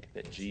think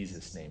that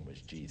Jesus' name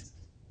was Jesus.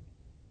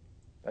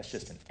 That's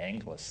just an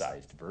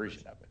anglicized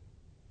version of it.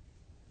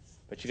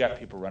 But you got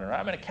people running around,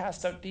 I'm going to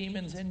cast out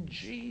demons in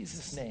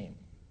Jesus' name.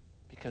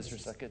 Because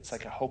it's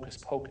like a hocus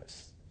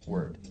pocus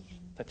word.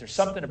 That there's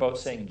something about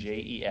saying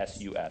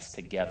J-E-S-U-S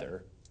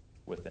together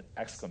with an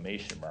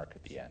exclamation mark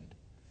at the end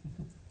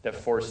that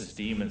forces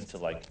demons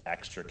to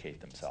extricate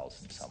themselves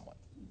from someone.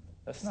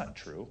 That's not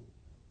true.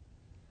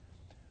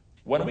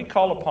 When we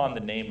call upon the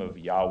name of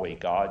Yahweh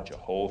God,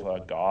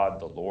 Jehovah, God,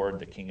 the Lord,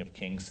 the King of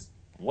Kings,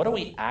 what are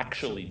we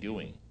actually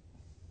doing?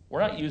 We're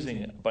not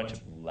using a bunch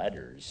of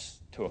letters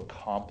to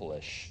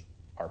accomplish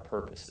our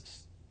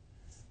purposes.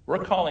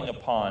 We're calling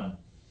upon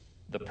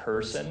the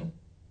person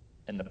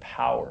and the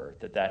power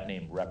that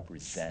name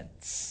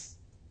represents.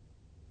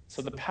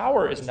 So the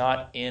power is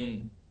not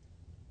in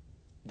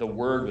the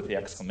word with the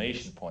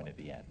exclamation point at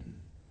the end.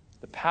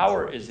 The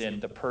power is in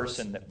the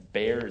person that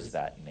bears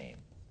that name.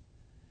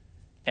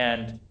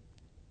 And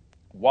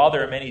while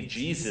there are many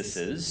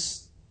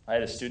Jesuses, I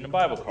had a student in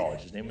Bible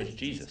college. His name was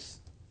Jesus.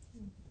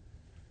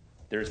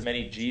 There's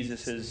many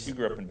Jesuses. You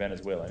grew up in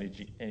Venezuela.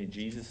 Any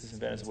Jesuses in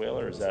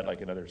Venezuela, or is that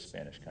like in other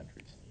Spanish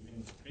countries?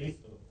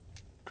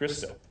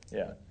 Cristo,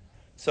 yeah.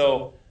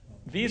 So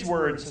these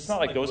words, it's not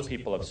like those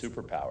people have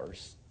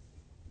superpowers.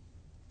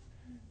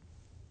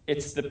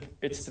 It's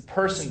the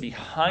person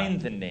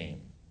behind the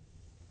name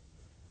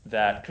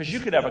that, because you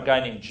could have a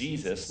guy named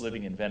Jesus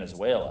living in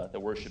Venezuela that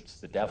worships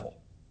the devil.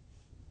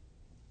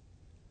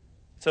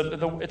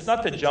 So it's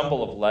not the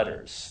jumble of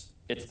letters.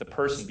 It's the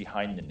person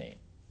behind the name.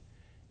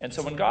 And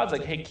so when God's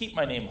like, hey, keep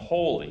my name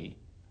holy,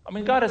 I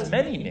mean, God has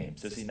many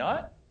names, does he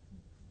not?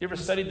 You ever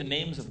studied the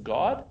names of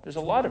God? There's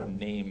a lot of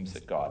names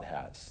that God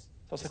has.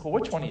 So I was like, well,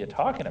 which one are you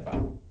talking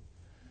about?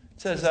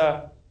 It says,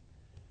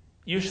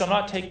 you shall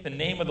not take the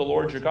name of the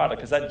Lord your God.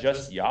 Like, is that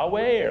just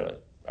Yahweh? Or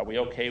are we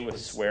okay with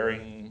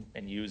swearing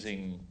and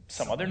using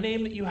some other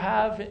name that you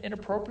have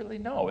inappropriately?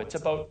 No, it's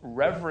about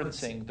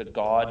reverencing the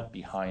God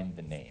behind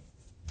the name.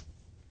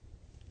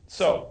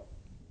 So,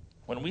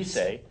 when we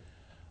say,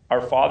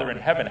 our Father in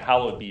heaven,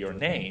 hallowed be your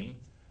name,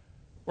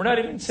 we're not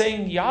even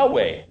saying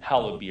Yahweh,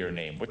 hallowed be your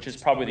name, which is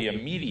probably the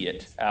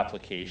immediate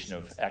application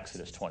of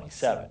Exodus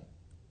 27.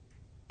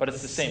 But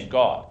it's the same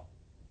God.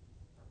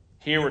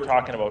 Here we're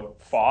talking about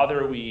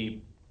Father,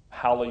 we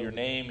hallow your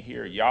name.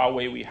 Here,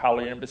 Yahweh, we hallow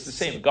your name. But it's the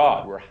same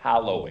God. We're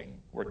hallowing.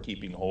 We're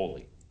keeping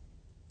holy.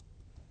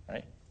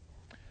 Right?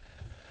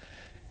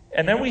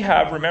 And then we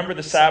have, remember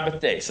the Sabbath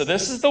day. So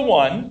this is the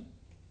one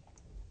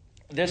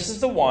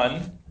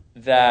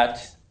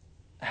that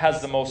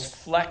has the most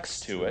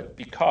flex to it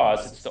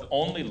because it's the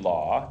only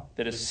law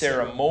that is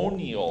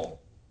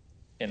ceremonial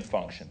in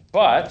function.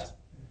 But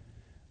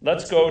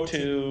let's go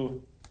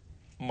to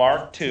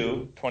Mark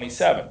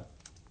 2:27.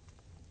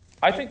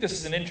 I think this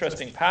is an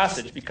interesting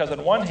passage because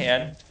on one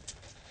hand,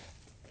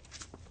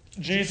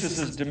 Jesus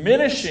is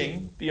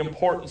diminishing the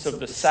importance of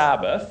the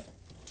Sabbath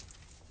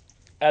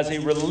as a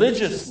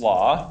religious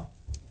law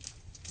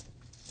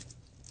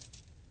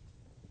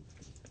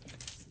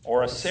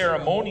or a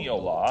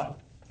ceremonial law.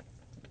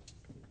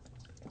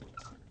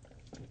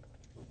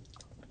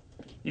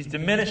 He's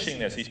diminishing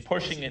this. He's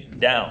pushing it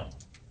down.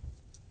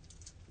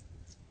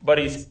 But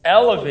he's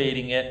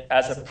elevating it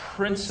as a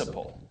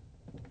principle.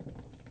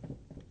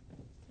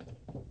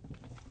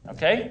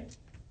 Okay?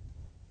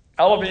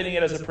 Elevating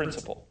it as a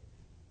principle.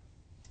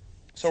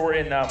 So we're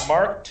in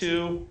Mark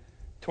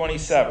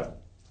 2:27.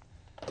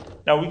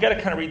 Now we've got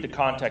to kind of read the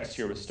context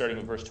here, starting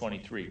with verse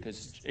 23,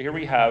 because here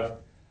we have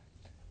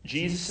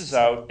Jesus is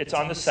out. It's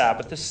on the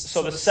Sabbath.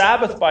 So the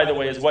Sabbath, by the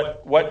way, is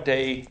what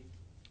day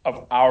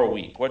of our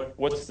week?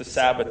 What's the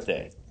Sabbath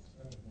day?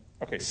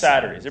 Okay,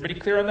 Saturday. Is everybody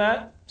clear on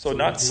that? So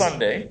not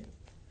Sunday,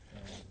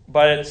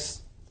 but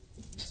it's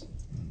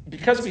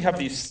because we have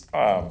these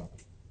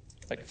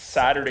like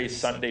Saturday,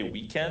 Sunday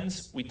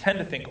weekends. We tend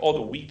to think, oh,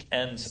 the week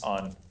ends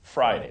on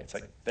Friday. It's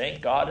like,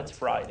 thank God it's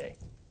Friday.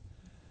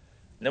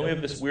 And then we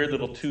have this weird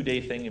little 2-day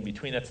thing in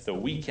between. That's the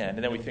weekend.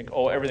 And then we think,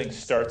 oh, everything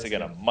starts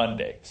again on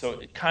Monday. So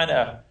it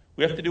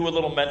we have to do a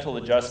little mental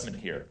adjustment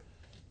here.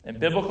 In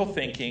biblical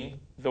thinking,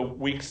 the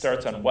week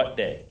starts on what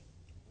day?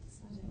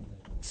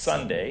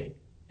 Sunday.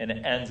 And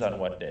it ends on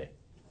what day?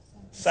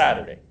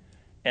 Saturday.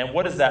 And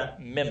what does that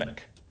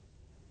mimic?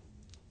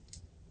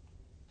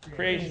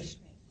 Creation.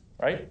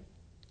 Right?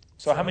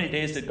 So how many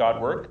days did God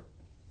work?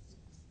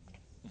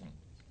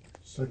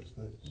 6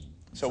 days.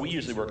 So we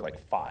usually work like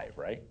 5,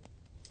 right?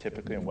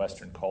 Typically in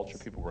Western culture,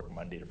 people work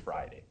Monday to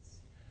Friday.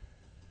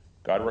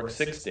 God worked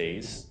 6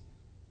 days,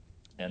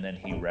 and then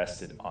he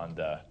rested on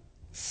the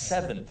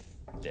 7th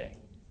day.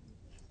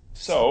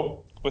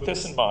 So, with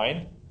this in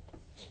mind,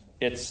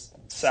 it's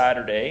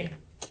Saturday,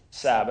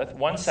 Sabbath.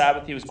 One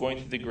Sabbath, he was going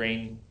through the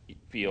grain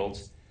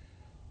fields,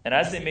 and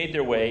as they made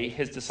their way,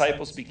 his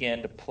disciples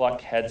began to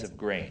pluck heads of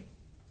grain.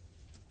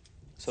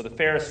 So the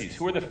Pharisees,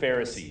 who are the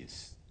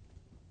Pharisees?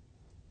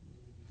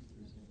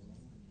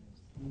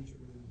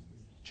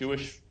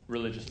 Jewish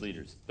religious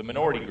leaders, the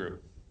minority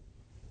group.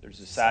 There's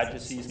the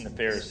Sadducees and the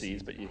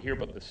Pharisees, but you hear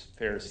about the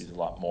Pharisees a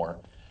lot more.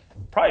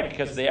 Probably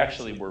because they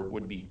actually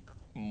would be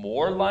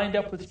more lined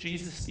up with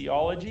Jesus'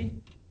 theology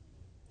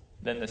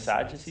than the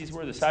Sadducees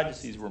were. The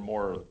Sadducees were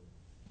more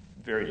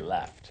very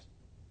left,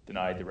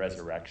 denied the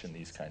resurrection,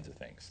 these kinds of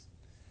things.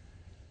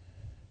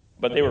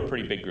 But they were a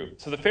pretty big group.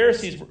 So the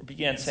Pharisees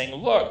began saying,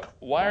 look,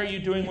 why are you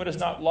doing what is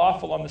not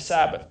lawful on the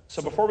Sabbath?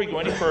 So before we go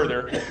any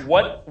further,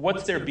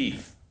 what's their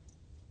beef?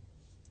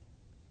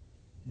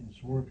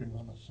 He's working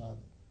on the Sabbath.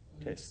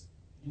 Okay.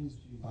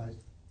 By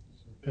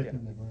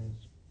picking the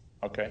grains.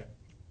 Okay.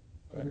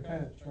 But they're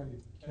kind of trying to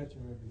catch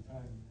him every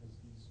time because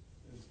he's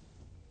supposed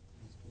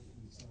to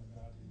be the Son of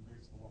God and he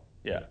breaks the law.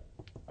 Yeah.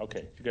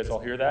 Okay. You guys all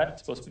hear that? He's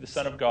supposed to be the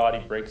Son of God.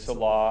 He breaks the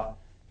law.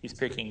 He's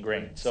picking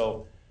grain.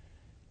 So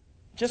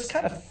just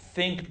kind of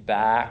think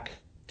back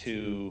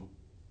to,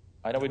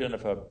 I know we don't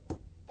have a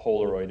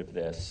Polaroid of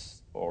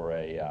this or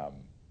a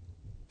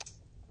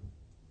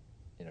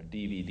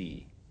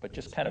DVD, but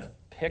just kind of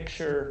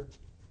picture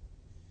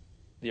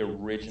the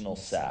original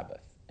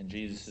Sabbath, and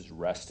Jesus is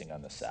resting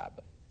on the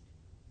Sabbath.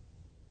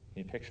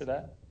 Can you picture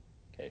that?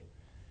 Okay.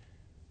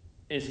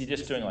 Is he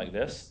just doing like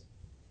this?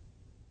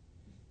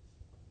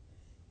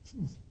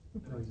 Oh,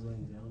 he's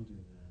laying down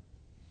doing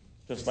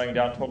that. Just laying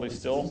down totally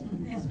still?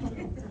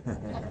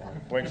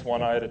 Winks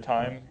one eye at a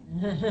time?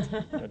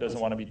 Doesn't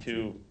want to be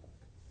too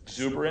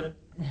exuberant?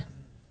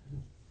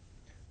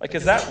 Like,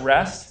 is that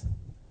rest?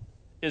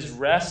 Is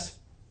rest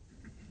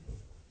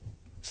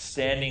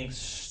standing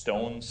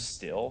stone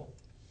still?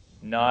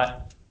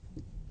 Not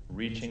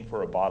reaching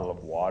for a bottle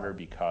of water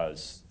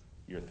because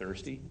you're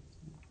thirsty?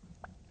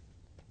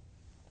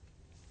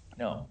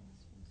 No.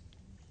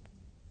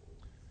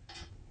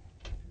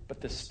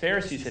 But the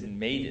Pharisees had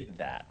made it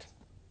that.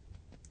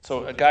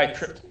 So a guy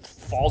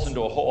falls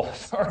into a hole.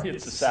 Sorry,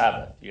 it's the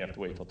Sabbath. You have to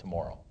wait till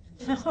tomorrow.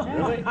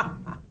 Really?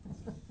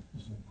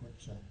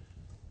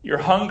 You're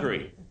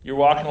hungry. You're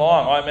walking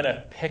along. Oh, I'm going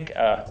to pick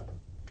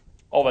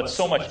that's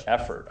so much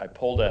effort. I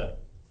pulled a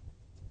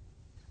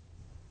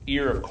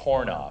ear of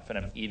corn off and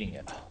I'm eating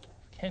it.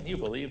 Can you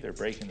believe they're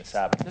breaking the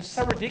Sabbath? This is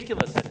how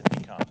ridiculous it has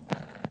become.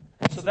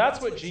 So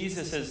that's what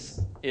Jesus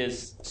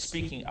is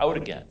speaking out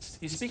against.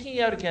 He's speaking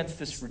out against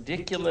this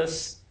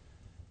ridiculous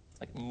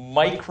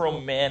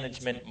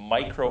micromanagement,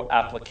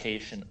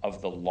 micro-application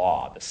of the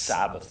law, the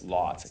Sabbath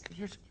law. It's like,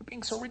 you're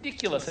being so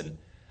ridiculous.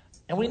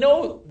 And we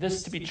know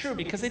this to be true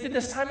because they did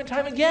this time and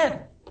time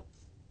again.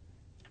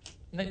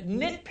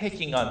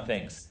 Nitpicking on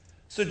things.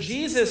 So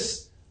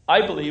Jesus,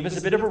 I believe, is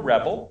a bit of a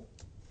rebel.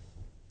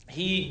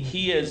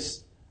 He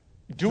is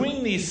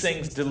doing these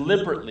things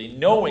deliberately,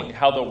 knowing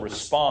how they'll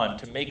respond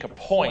to make a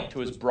point to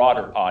his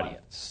broader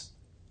audience.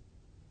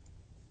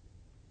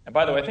 And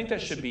by the way, I think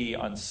that should be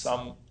on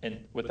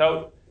and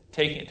without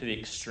taking it to the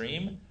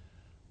extreme,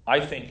 I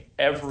think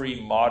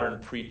every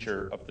modern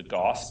preacher of the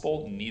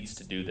gospel needs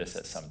to do this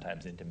at some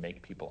times and to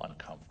make people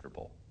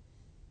uncomfortable.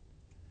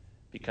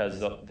 because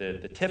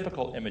the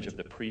typical image of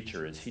the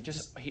preacher is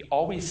he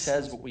always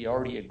says what we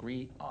already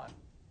agreed on.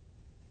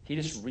 He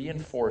just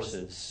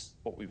reinforces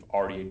what we've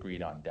already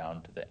agreed on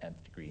down to the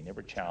nth degree.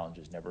 Never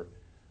challenges, never.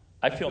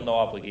 I feel no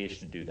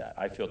obligation to do that.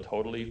 I feel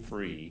totally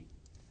free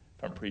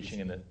from preaching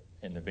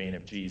in the vein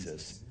of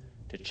Jesus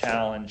to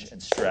challenge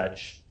and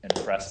stretch and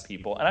press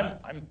people.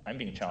 And I'm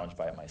being challenged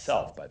by it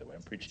myself, by the way.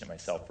 I'm preaching to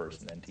myself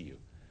first and then to you.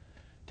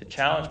 To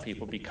challenge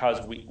people because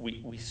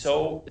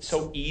it's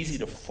so easy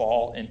to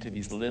fall into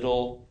these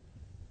little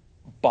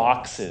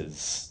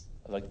boxes.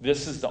 Like,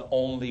 this is the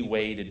only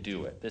way to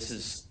do it. This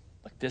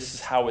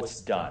is how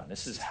it's done.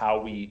 This is how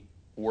we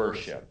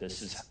worship.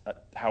 This is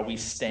how we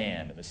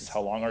stand. And this is how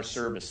long our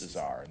services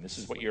are. And this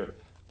is what you're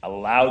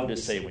allowed to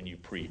say when you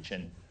preach.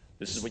 And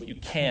this is what you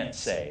can't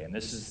say. And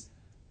this is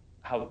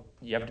how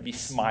you have to be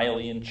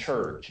smiley in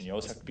church. And you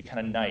always have to be kind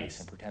of nice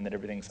and pretend that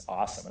everything's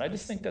awesome. And I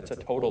just think that's a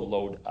total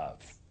load of.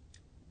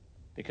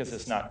 Because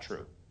it's not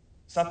true.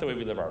 It's not the way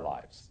we live our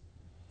lives.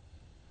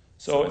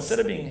 So instead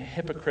of being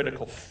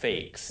hypocritical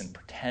fakes and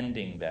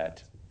pretending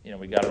that,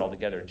 we got it all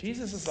together,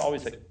 Jesus is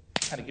always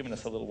kind of giving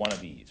us a little one of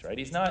these, right?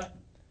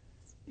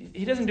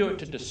 He doesn't do it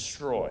to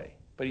destroy,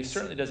 but he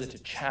certainly does it to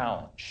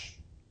challenge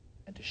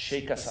and to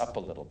shake us up a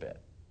little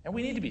bit. And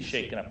we need to be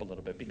shaken up a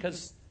little bit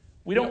because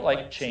we don't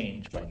like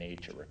change by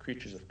nature. We're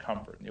creatures of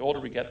comfort. And the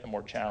older we get, the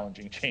more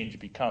challenging change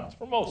becomes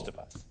for most of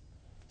us.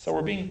 So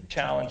we're being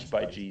challenged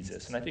by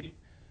Jesus. And I think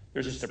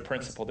there's just a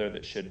principle there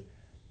that should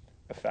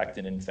affect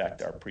and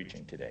infect our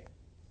preaching today.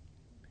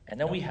 And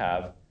then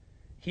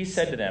he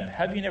said to them,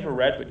 have you never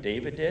read what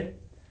David did?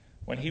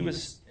 When he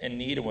was in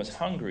need and was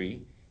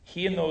hungry,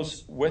 he and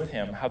those with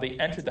him, how they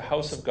entered the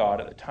house of God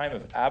at the time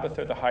of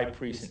Abiathar the high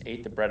priest and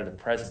ate the bread of the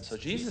presence. So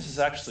Jesus is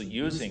actually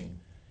using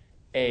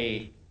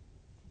a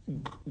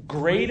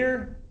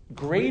greater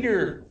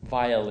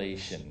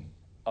violation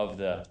of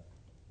the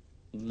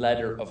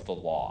letter of the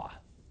law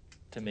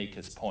to make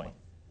his point.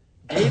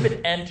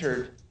 David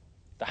entered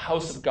the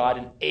house of God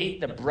and ate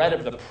the bread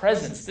of the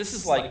presence. This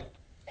is like,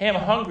 hey, I'm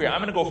hungry.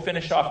 I'm going to go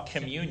finish off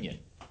communion.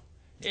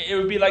 It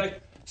would be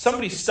like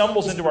somebody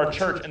stumbles into our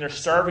church and they're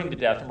starving to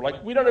death. And we're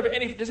like, we don't have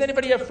any. Does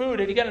anybody have food?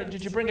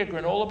 Did you bring a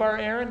granola bar,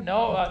 Aaron?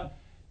 No.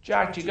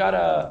 Jack, you got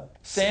a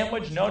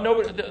sandwich? No.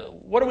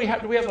 What do we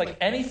have? Do we have like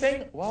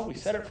anything? Well, we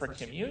set it for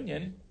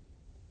communion.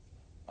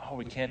 Oh,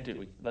 we can't do it.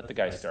 We let the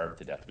guy starve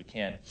to death. We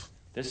can't.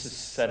 This is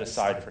set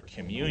aside for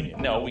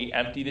communion. No, we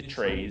empty the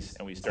trays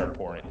and we start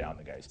pouring it down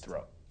the guy's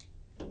throat.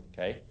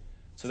 Okay?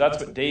 So that's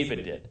what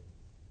David did.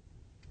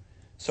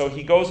 So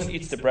he goes and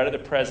eats the bread of the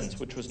presence,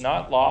 which was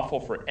not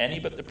lawful for any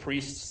but the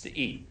priests to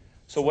eat.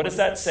 So what does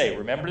that say?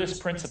 Remember this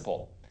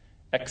principle.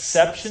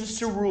 Exceptions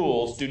to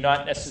rules do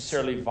not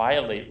necessarily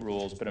violate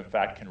rules, but in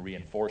fact can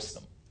reinforce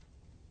them.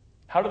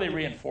 How do they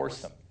reinforce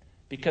them?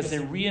 Because they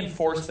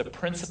reinforce the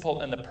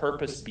principle and the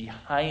purpose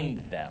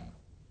behind them,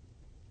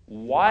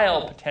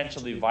 while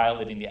potentially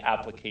violating the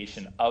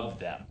application of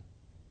them.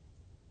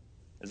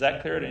 Is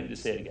that clear? I need to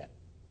say it again.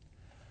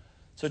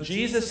 So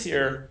Jesus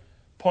here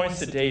points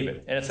to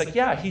David, and it's like,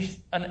 yeah,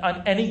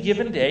 on any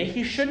given day,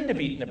 he shouldn't have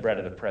eaten the bread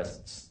of the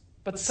presence.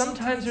 But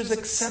sometimes there's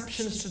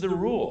exceptions to the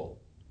rule.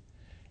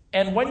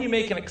 And when you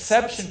make an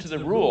exception to the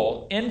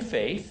rule in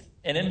faith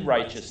and in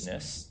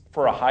righteousness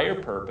for a higher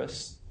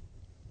purpose,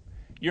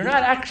 you're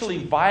not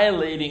actually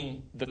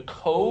violating the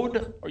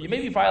code, or you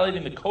may be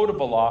violating the code of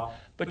the law,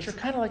 but you're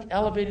kind of like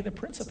elevating the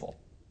principle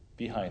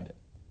behind it.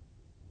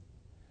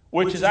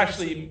 Which is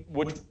actually,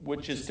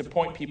 which is to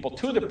point people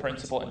to the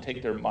principle and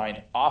take their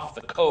mind off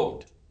the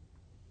code.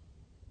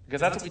 Because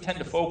that's what we tend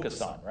to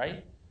focus on,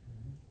 right?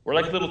 We're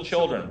like little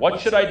children. What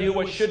should I do?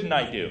 What shouldn't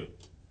I do?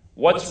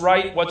 What's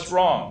right? What's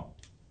wrong?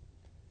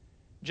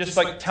 Just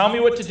like, tell me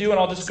what to do and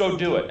I'll just go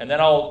do it. And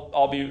then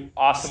I'll be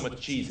awesome with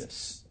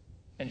Jesus.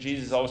 And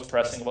Jesus is always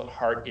pressing about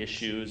heart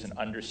issues and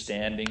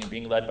understanding and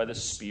being led by the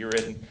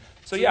Spirit. And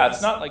so yeah,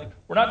 it's not like,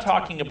 we're not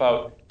talking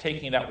about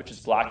taking that which is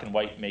black and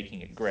white and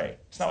making it gray.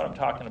 It's not what I'm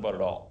talking about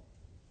at all.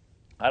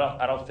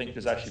 I don't think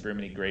there's actually very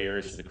many gray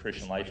areas to the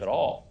Christian life at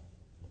all.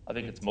 I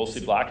think it's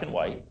mostly black and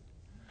white.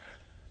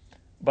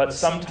 But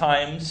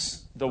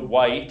sometimes the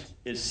white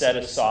is set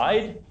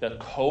aside, the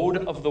code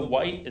of the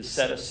white is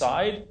set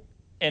aside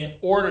in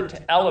order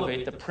to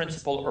elevate the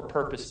principle or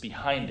purpose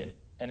behind it.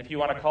 And if you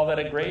want to call that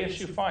a gray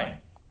issue, fine.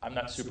 I'm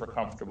not super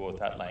comfortable with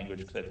that language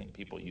because I think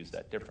people use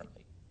that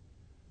differently.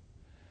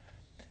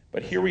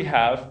 But here we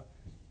have,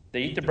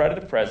 they eat the bread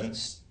of the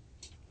presence,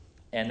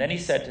 and then he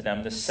said to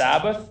them, the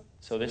Sabbath,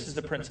 so this is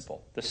the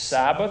principle, the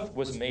Sabbath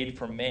was made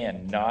for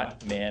man,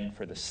 not man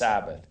for the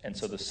Sabbath. And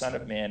so the Son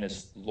of Man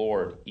is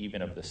Lord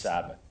even of the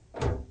Sabbath.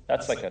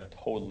 That's like a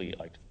totally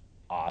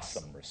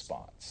awesome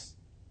response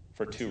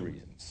for two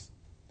reasons.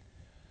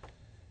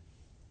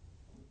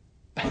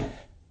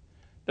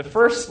 The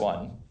first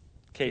one, in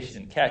case you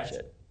didn't catch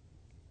it,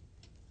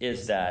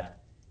 is that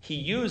he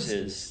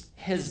uses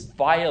his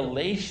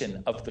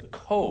violation of the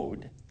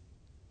code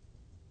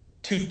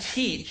to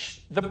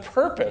teach the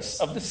purpose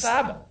of the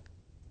Sabbath.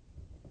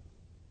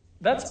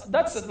 That's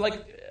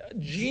like a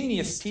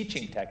genius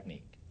teaching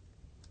technique.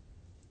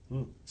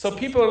 So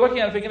people are looking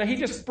at it thinking, he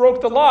just broke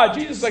the law.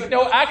 Jesus is like,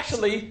 no,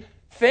 actually,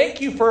 thank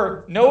you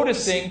for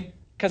noticing,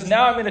 because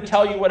now I'm going to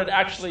tell you what it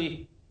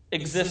actually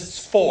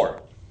exists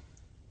for.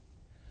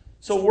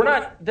 So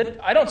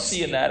I don't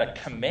see in that a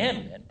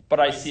commandment, but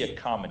I see a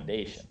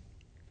commendation.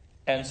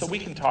 And so we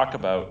can talk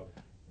about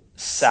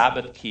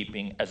Sabbath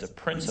keeping as a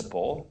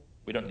principle.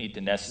 We don't need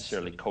to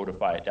necessarily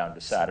codify it down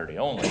to Saturday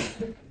only,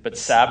 but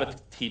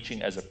Sabbath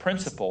teaching as a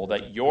principle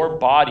that your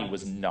body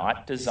was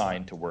not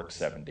designed to work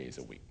 7 days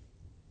a week.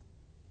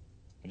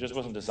 It just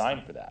wasn't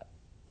designed for that.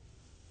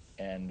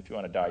 And if you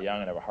want to die young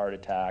and have a heart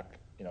attack,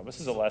 this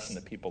is a lesson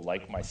that people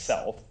like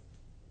myself,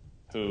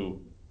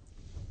 who,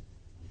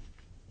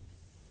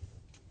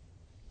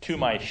 to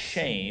my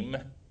shame,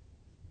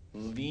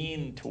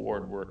 lean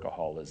toward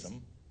workaholism,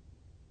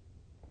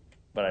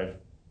 but I've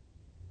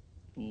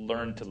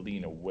learned to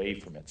lean away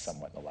from it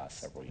somewhat in the last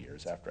several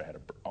years after I had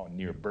a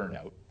near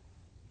burnout.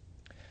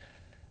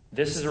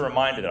 This is a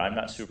reminder that I'm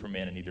not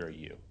Superman and neither are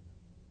you.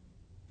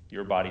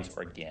 Your body's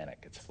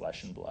organic. It's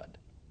flesh and blood.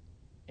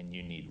 And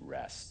you need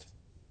rest.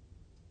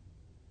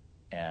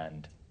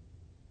 And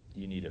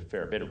you need a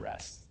fair bit of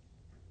rest.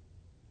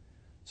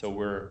 So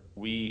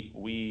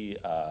we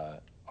are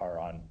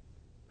on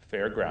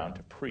fair ground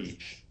to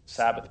preach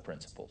Sabbath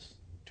principles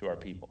to our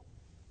people.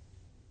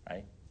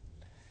 Right?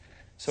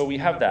 So we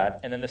have that.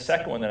 And then the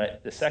second one,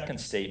 the second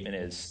statement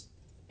is,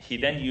 he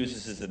then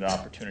uses it as an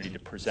opportunity to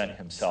present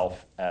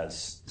himself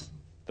as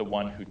the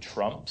one who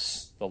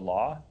trumps the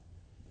law.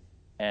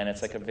 And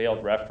it's like a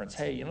veiled reference.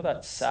 Hey, you know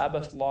that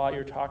Sabbath law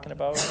you're talking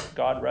about?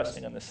 God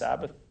resting on the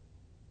Sabbath?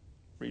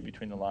 Read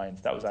between the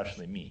lines. That was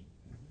actually me.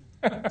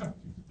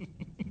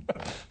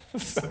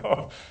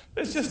 So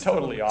it's just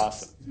totally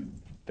awesome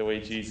the way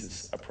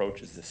Jesus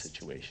approaches this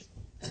situation.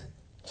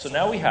 So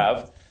now we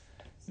have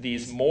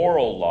these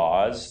moral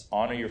laws: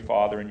 honor your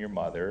father and your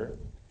mother.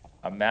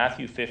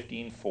 Matthew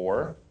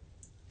 15:4.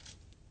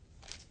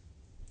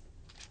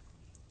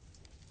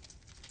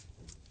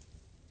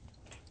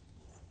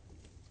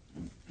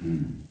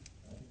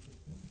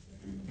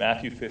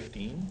 Matthew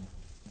 15,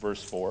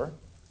 verse 4.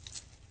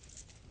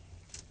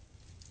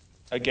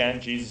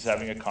 Again, Jesus is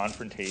having a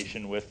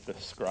confrontation with the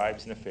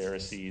scribes and the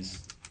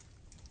Pharisees.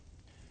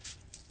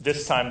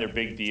 This time their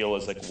big deal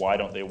is like, why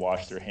don't they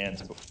wash their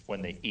hands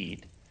when they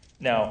eat?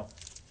 Now,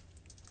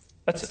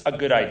 that's a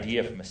good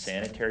idea from a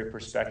sanitary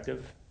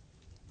perspective.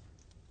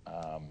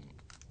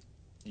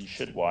 You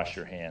should wash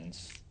your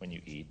hands when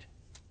you eat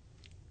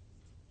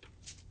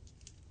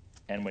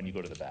and when you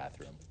go to the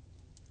bathroom.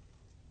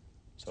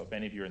 So if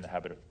any of you are in the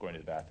habit of going to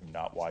the bathroom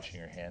not washing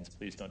your hands,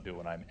 please don't do it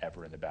when I'm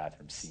ever in the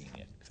bathroom seeing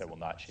it, because I will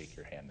not shake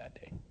your hand that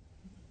day.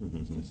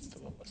 Just a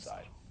little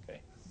aside, okay?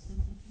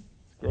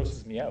 It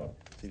grosses me out.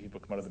 See people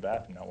come out of the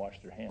bathroom not wash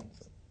their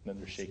hands. And then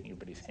they're shaking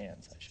everybody's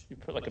hands. You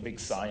put like a big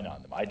sign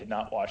on them. I did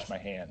not wash my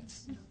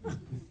hands.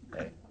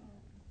 Okay?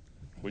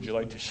 Would you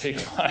like to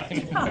shake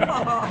mine?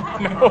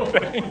 No,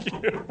 thank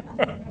you.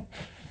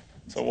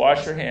 So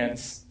wash your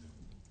hands.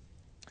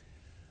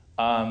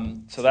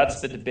 So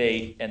that's the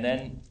debate. And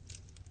then,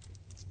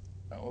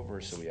 what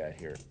verse are we at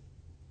here?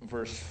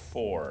 Verse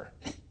 4.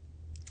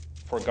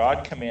 For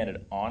God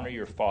commanded, honor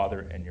your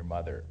father and your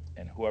mother,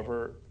 and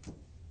whoever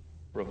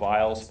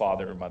reviles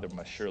father or mother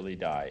must surely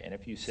die. And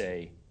if you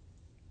say,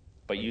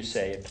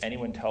 if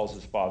anyone tells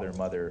his father or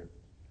mother,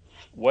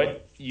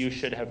 what you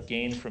should have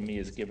gained from me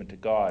is given to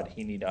God,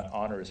 he need not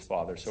honor his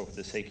father. So for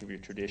the sake of your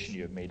tradition,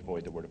 you have made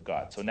void the word of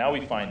God. So now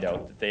we find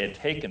out that they had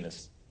taken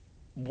this,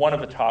 one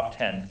of the top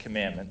 10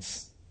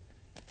 commandments,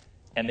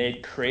 and they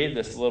had created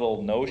this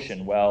little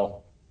notion.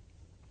 Well,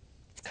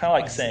 it's kind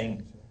of like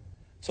saying,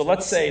 so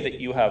let's say that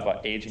you have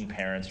aging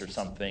parents or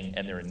something,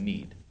 and they're in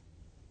need,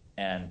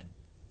 and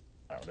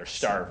I don't know, they're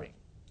starving,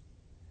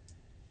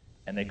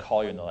 and they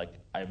call you and they're like,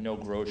 I have no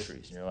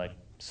groceries, and you're like,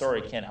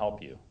 sorry, I can't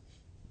help you.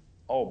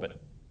 Oh,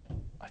 but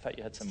I thought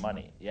you had some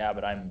money. Yeah,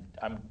 but I'm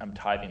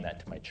tithing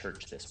that to my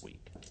church this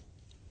week.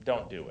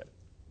 Don't do it.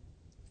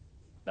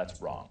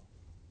 That's wrong.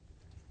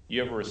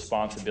 You have a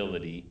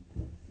responsibility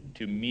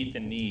to meet the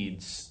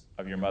needs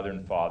of your mother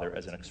and father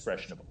as an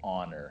expression of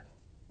honor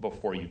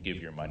before you give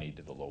your money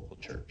to the local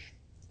church.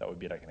 That would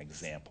be like an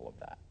example of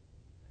that.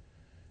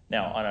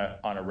 Now,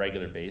 on a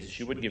regular basis,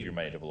 you would give your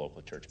money to the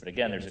local church. But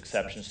again, there's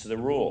exceptions to the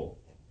rule,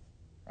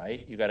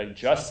 right? You've got a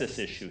justice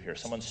issue here.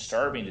 Someone's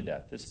starving to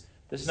death. This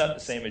is not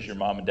the same as your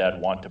mom and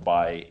dad want to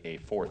buy a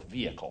fourth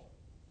vehicle.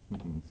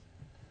 Mm-hmm.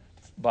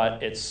 But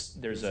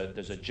there's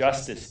a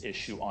justice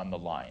issue on the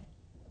line.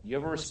 You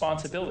have a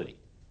responsibility.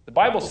 The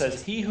Bible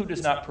says, he who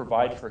does not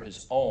provide for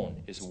his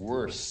own is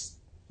worse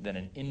than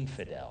an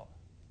infidel.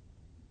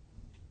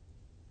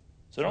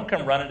 So don't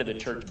come running to the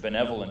church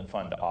benevolent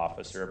fund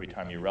officer every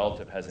time your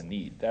relative has a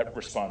need. That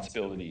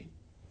responsibility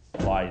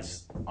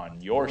lies on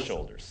your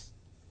shoulders.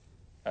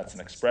 That's an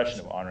expression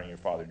of honoring your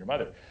father and your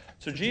mother.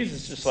 So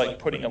Jesus is just like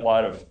putting a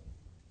lot of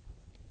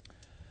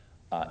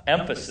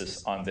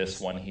emphasis on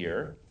this one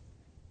here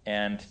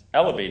and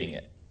elevating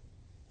it.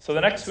 So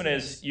the next one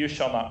is, you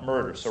shall not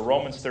murder. So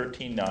Romans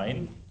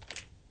 13:9.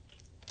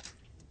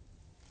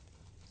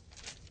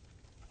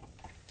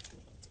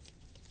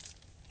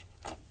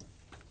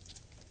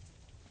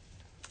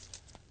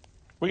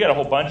 We got a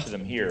whole bunch of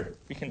them here.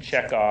 We can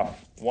check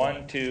off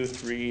 1, 2,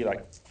 3,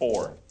 like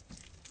 4.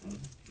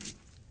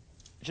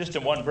 Just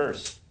in one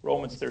verse,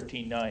 Romans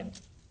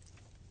 13:9.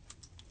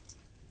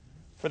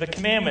 For the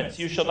commandments,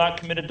 you shall not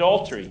commit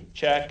adultery,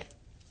 check.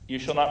 You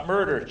shall not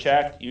murder,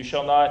 check. You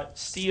shall not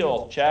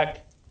steal,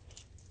 check.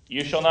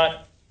 You shall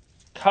not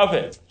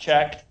covet,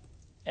 check.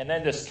 And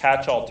then this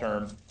catch-all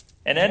term.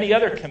 And any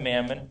other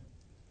commandment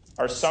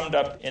are summed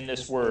up in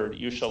this word,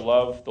 you shall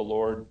love the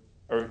Lord,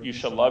 or you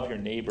shall love your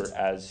neighbor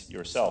as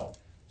yourself.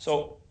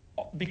 So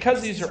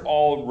because these are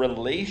all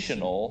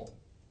relational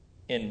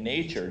in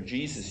nature,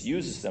 Jesus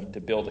uses them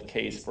to build a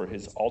case for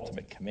his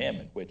ultimate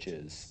commandment, which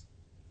is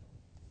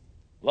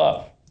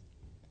love.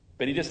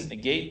 But he doesn't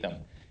negate them.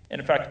 And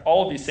in fact,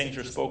 all of these things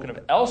are spoken of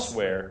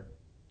elsewhere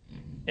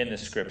in the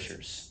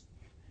scriptures.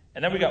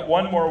 And then we got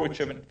one more which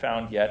I haven't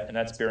found yet, and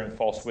that's bearing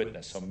false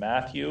witness. So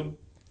Matthew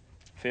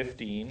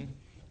 15,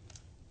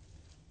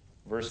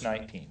 verse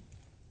 19.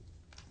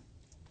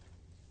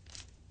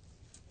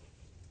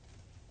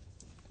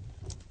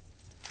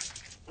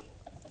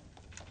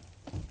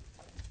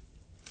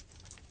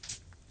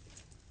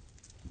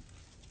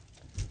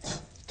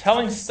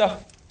 Telling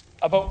stuff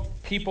about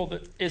people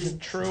that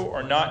isn't true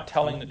or not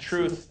telling the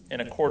truth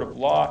in a court of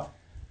law.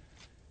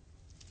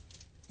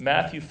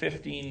 Matthew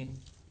 15,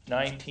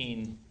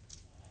 19.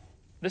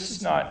 This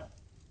is not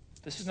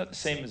the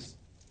same as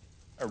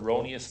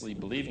erroneously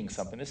believing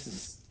something. This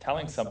is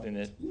telling something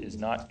that is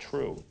not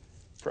true.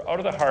 For out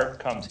of the heart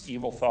comes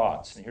evil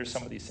thoughts. And here's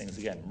some of these things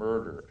again.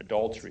 Murder,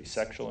 adultery,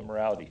 sexual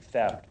immorality,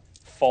 theft,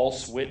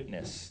 false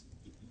witness,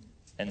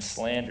 and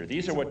slander.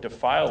 These are what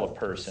defile a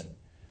person.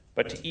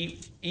 But to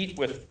eat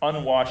with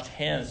unwashed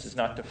hands does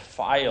not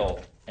defile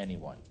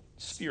anyone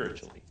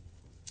spiritually.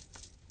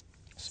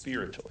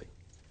 Spiritually.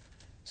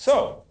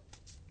 So,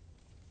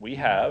 we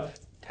have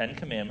 10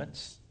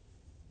 commandments,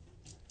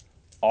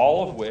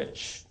 all of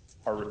which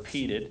are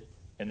repeated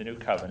in the New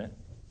Covenant,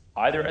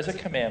 either as a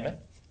commandment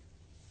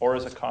or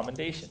as a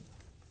commendation.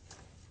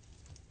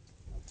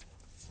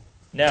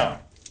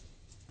 Now,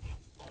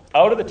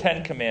 out of the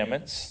 10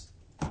 commandments,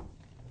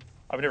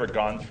 I've never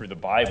gone through the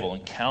Bible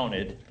and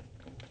counted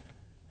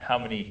how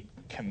many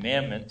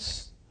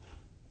commandments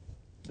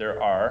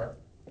there are,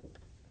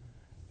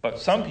 but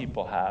some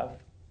people have.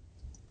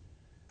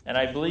 And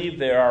I believe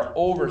there are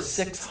over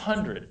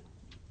 600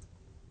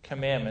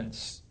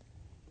 commandments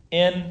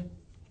in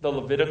the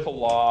Levitical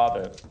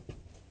law,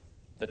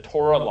 the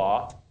Torah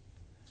law,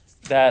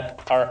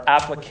 that are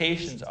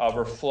applications of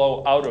or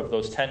flow out of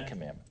those 10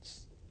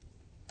 commandments.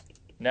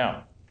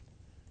 Now,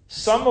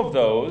 some of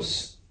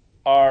those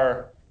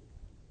are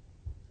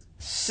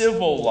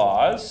civil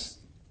laws.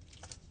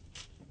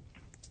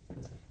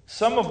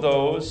 Some of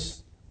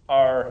those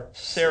are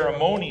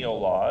ceremonial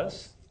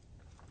laws.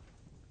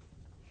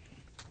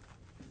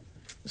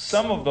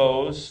 Some of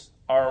those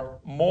are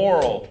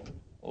moral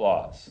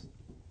laws.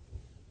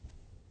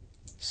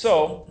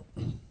 So,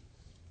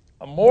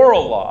 a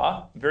moral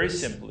law, very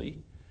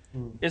simply,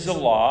 is a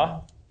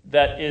law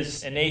that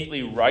is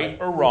innately right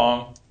or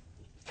wrong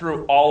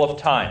through all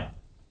of time.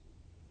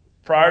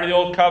 Prior to the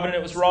Old Covenant,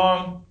 it was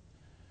wrong.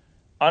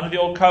 Under the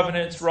Old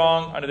Covenant, it's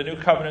wrong. Under the New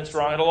Covenant, it's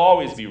wrong. It'll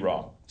always be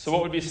wrong. So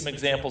what would be some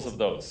examples of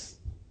those?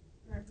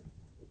 Murder.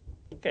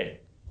 Okay.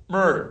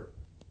 Murder.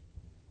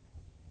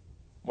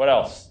 What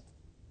else?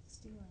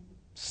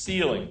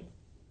 Stealing.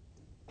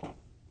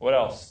 What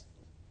else?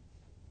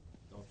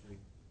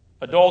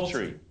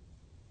 Adultery.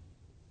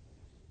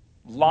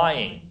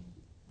 Lying.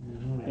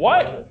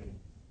 Why?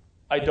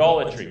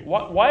 Idolatry.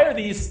 Why are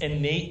these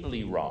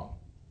innately wrong?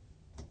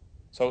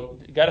 So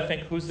you got to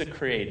think, who's the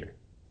creator?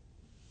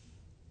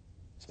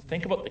 So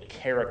think about the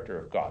character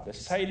of God. This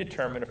is how you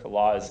determine if a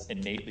law is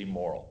innately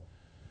moral.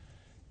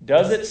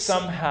 Does it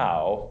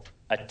somehow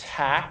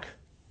attack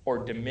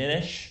or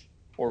diminish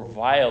or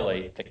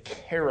violate the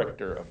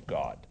character of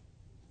God?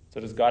 So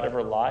does God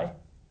ever lie?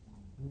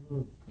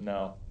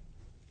 No.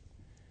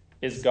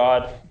 Is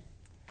God,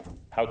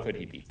 how could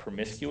he be?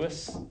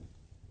 Promiscuous?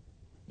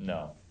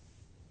 No.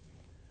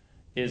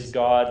 Is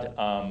God,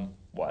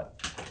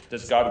 what?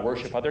 Does God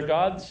worship other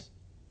gods?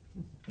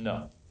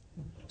 No.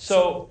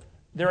 So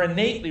they're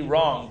innately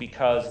wrong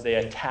because they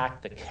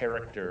attack the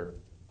character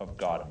of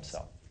God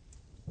himself.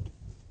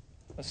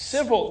 Let's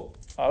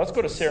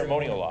go to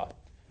ceremonial law.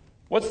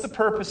 What's the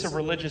purpose of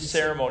religious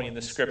ceremony in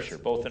the Scripture,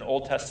 both in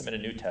Old Testament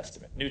and New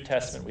Testament? New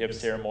Testament, we have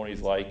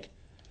ceremonies like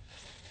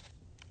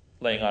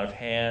laying on of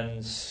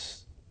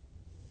hands,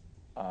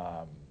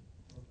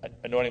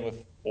 anointing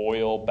with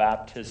oil,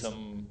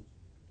 baptism,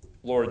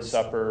 Lord's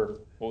Supper.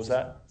 What was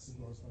that?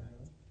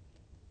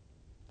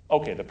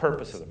 Okay, the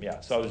purpose of them,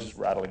 yeah. So I was just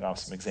rattling off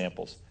some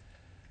examples.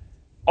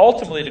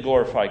 Ultimately to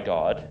glorify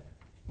God,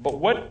 but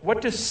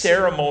what do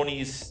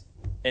ceremonies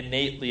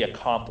innately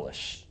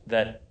accomplish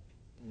that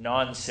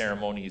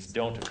non-ceremonies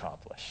don't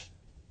accomplish?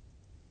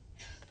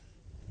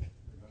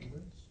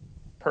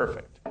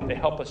 Perfect. They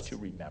help us to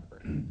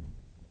remember.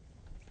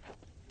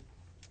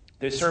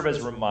 They serve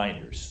as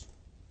reminders.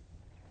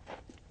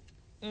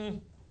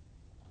 In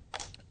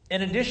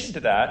addition to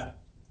that,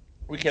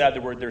 we could add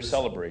the word their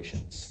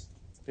celebrations.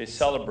 They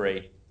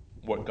celebrate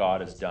what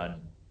God has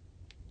done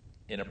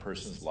in a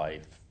person's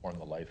life or in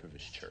the life of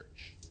his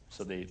church.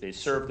 So they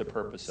serve the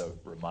purpose of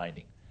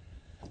reminding.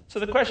 So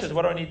the question is,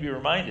 what do I need to be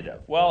reminded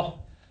of?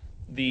 Well,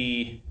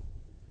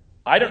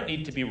 I don't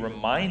need to be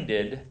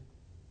reminded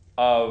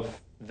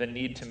of the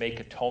need to make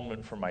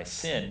atonement for my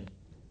sin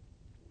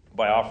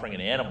by offering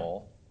an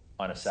animal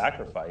on a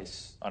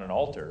sacrifice on an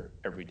altar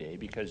every day,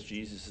 because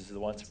Jesus is the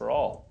once for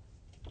all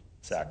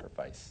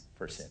sacrifice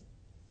for sin.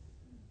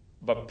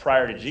 But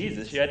prior to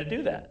Jesus, you had to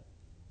do that.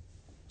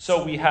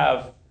 So we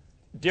have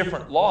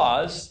different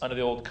laws under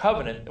the old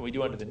covenant than we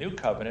do under the new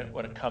covenant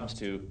when it comes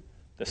to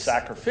the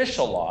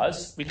sacrificial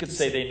laws. We could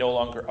say they no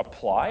longer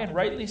apply, and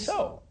rightly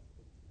so.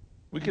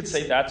 We could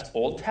say that's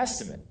Old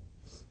Testament.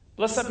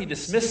 Let's not be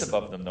dismissive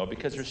of them, though,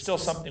 because there's still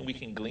something we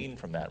can glean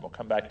from that. We'll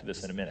come back to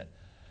this in a minute.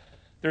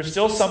 There's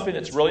still something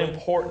that's really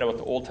important about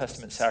the Old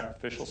Testament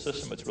sacrificial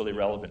system that's really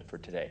relevant for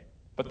today.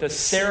 But the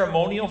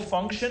ceremonial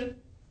function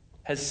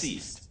has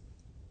ceased.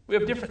 We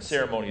have different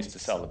ceremonies to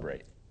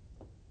celebrate.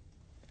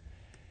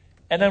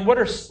 And then what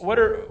are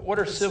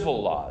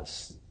civil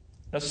laws?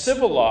 Now,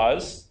 civil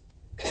laws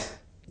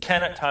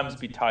can at times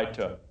be tied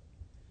to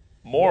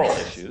moral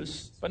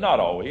issues, but not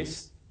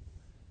always.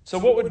 So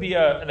what would be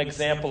an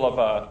example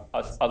of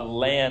a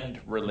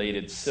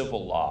land-related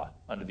civil law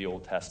under the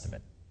Old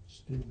Testament?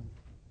 Stealing.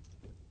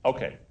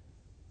 Okay.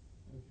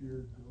 If your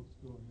goats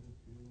go in the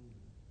field.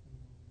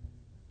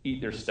 Eat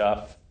their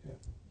stuff.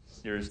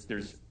 Yeah.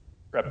 There's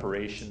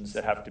reparations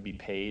that have to be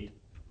paid.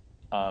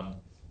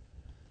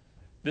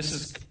 This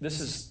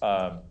is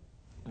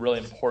really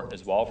important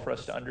as well for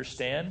us to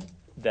understand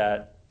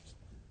that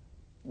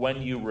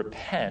when you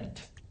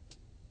repent,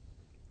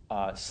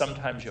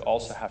 sometimes you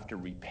also have to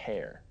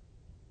repair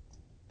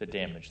the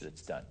damage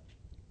that's done.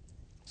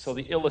 So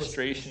the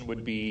illustration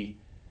would be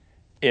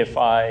if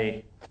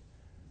I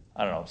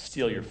don't know,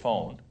 steal your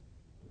phone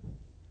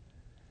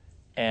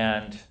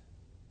and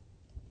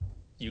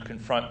you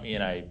confront me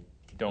and I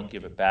don't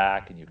give it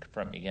back, and you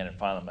confront me again, and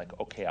finally I'm like,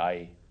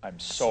 okay, I'm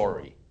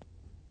sorry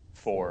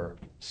for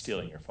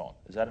stealing your phone.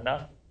 Is that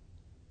enough?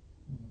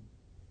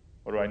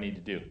 What do I need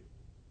to do?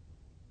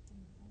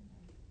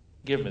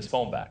 Give him his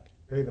phone back.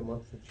 Pay the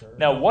monthly charge.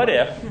 Now, what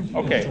if,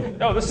 okay,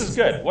 no, this is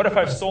good. What if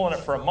I've stolen it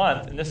for a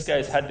month and this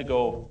guy's had to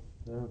go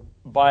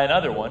buy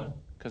another one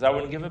because I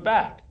wouldn't give it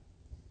back?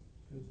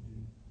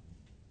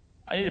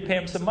 I need to pay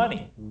him some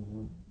money.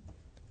 Mm-hmm.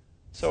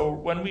 So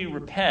when we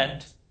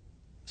repent,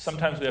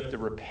 sometimes we have to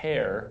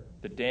repair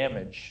the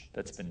damage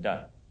that's been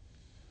done.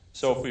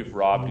 So if we've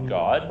robbed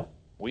God,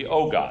 we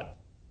owe God.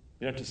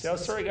 We don't have to say, oh,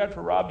 sorry, God,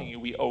 for robbing you.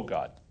 We owe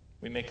God.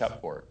 We make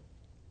up for it.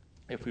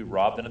 If we've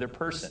robbed another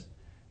person,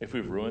 if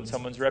we've ruined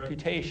someone's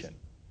reputation,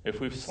 if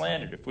we've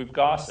slandered, if we've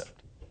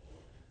gossiped,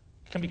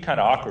 it can be kind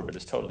of awkward, but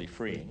it's totally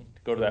freeing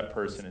to go to that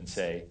person and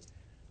say,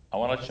 I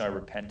want to let you know I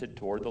repented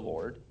toward the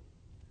Lord,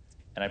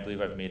 and I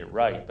believe I've made it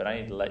right, but I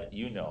need to let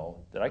you know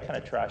that I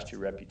kind of trashed your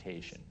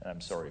reputation, and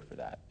I'm sorry for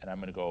that. And I'm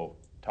going to go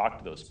talk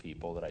to those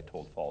people that I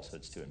told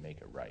falsehoods to and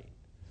make it right.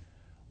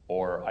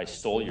 Or I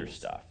stole your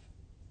stuff,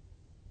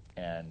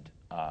 and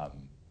I'm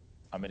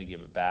going to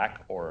give it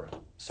back, or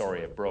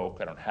sorry, it broke,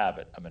 I don't have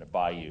it, I'm going to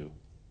buy you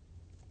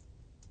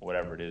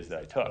whatever it is that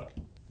I took.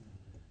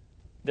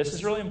 This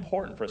is really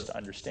important for us to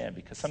understand,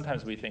 because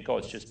sometimes we think, oh,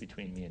 it's just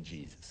between me and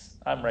Jesus.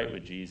 I'm right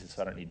with Jesus,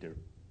 so I don't need to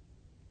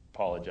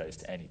apologize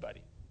to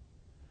anybody.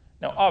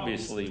 Now,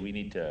 obviously, we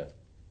need to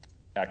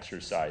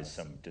exercise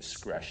some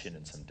discretion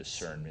and some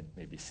discernment,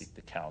 maybe seek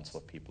the counsel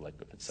of people. Like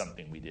if it's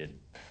something we did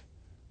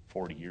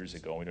 40 years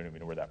ago and we don't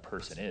even know where that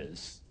person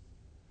is,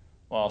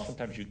 well,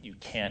 sometimes you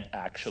can't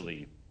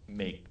actually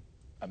make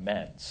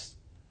amends.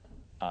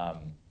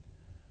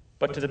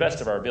 But to the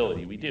best of our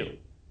ability, we do.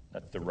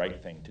 That's the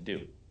right thing to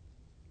do.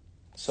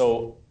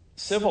 So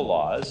civil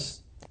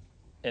laws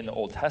in the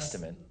Old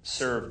Testament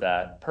serve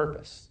that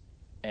purpose.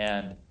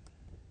 And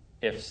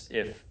if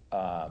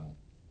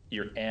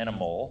your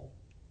animal,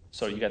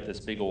 so you got this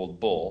big old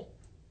bull,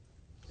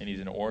 and he's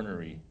an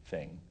ornery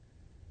thing,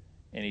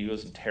 and he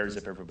goes and tears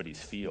up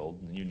everybody's field,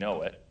 and you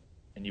know it,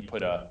 and you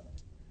put a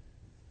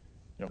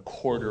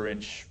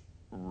quarter-inch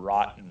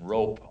rotten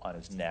rope on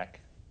his neck,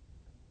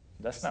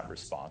 that's not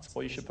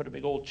responsible. You should put a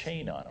big old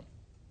chain on him.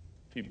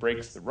 If he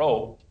breaks the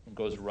rope and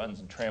goes, runs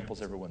and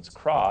tramples everyone's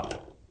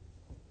crop,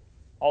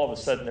 all of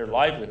a sudden their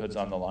livelihood's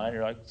on the line.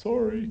 You're like,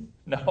 sorry.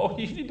 No,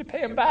 you need to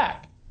pay him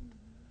back.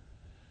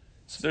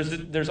 So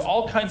there's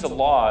all kinds of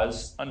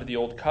laws under the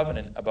Old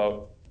Covenant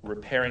about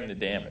repairing the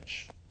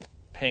damage,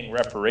 paying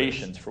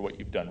reparations for what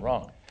you've done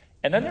wrong.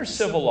 And then there's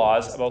civil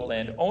laws about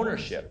land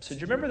ownership. So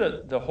do you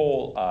remember the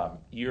whole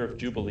year of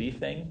Jubilee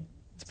thing?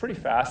 It's pretty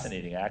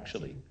fascinating,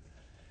 actually.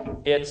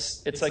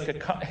 It's like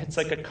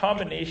a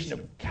combination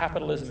of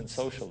capitalism and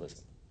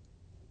socialism.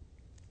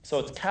 So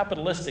it's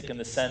capitalistic in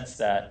the sense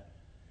that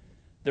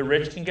the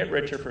rich can get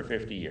richer for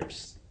 50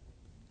 years.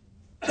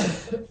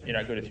 You're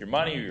not good with your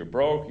money, or you're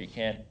broke, you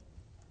can't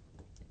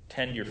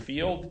tend your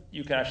field.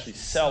 You can actually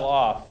sell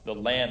off the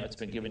land that's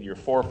been given to your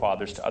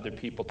forefathers to other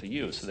people to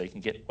use so they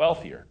can get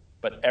wealthier.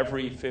 But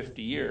every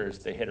 50 years,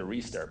 they hit a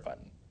restart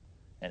button,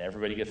 and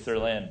everybody gets their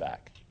land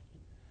back.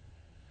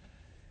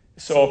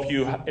 So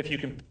if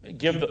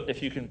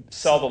you can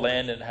sell the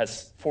land and it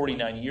has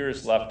 49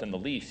 years left in the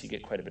lease, you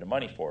get quite a bit of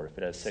money for it. If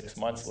it has 6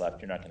 months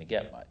left, you're not going to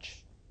get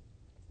much.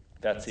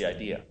 That's the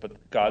idea.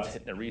 But God's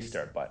hitting the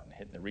restart button,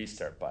 hitting the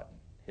restart button,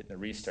 hitting the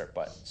restart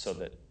button, so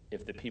that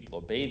if the people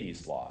obey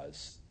these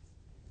laws,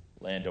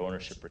 land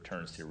ownership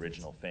returns to the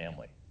original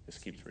family. This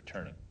keeps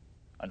returning.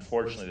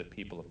 Unfortunately, the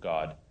people of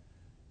God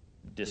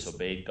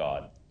disobeyed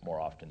God more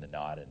often than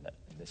not, and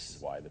this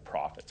is why the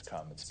prophets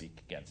come and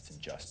speak against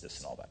injustice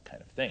and all that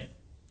kind of thing.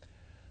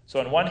 So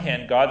on one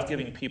hand, God's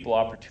giving people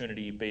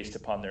opportunity based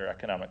upon their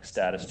economic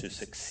status to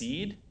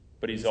succeed,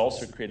 but he's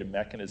also created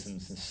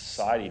mechanisms in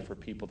society for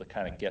people to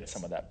kind of get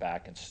some of that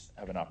back and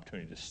have an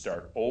opportunity to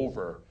start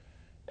over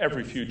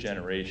every few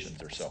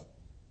generations or so.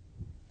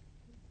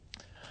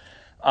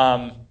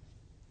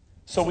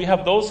 So we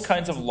have those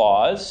kinds of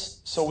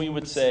laws. So we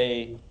would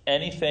say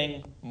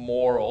anything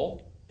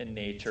moral in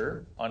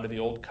nature under the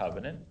Old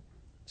Covenant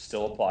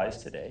still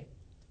applies today.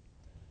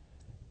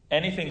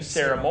 Anything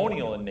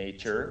ceremonial in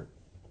nature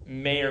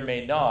may or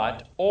may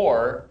not,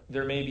 or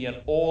there may be an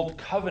Old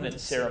Covenant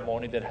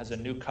ceremony that has a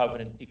New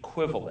Covenant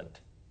equivalent.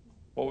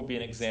 What would be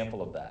an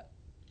example of that?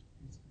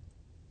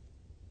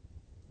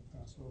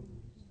 Passover.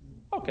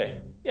 Okay,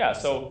 yeah,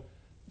 so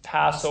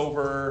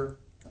Passover,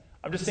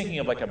 I'm just thinking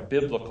of like a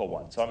biblical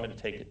one, so I'm going to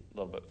take it a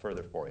little bit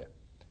further for you.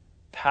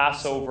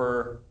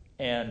 Passover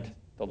and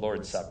the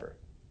Lord's Supper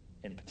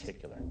in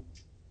particular.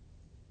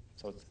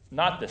 So it's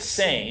not the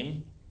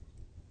same,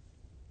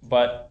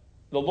 but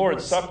the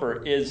Lord's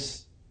Supper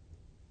is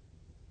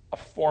a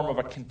form of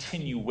a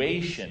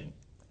continuation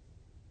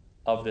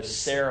of the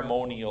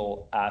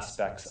ceremonial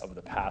aspects of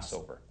the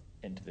Passover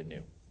into the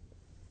new.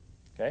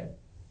 Okay?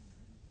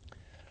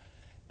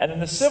 And in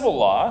the civil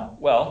law,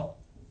 well,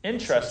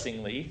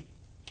 interestingly,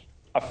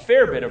 a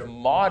fair bit of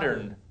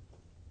modern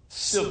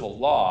civil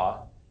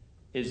law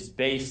is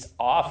based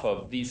off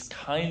of these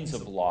kinds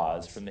of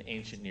laws from the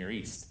ancient Near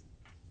East.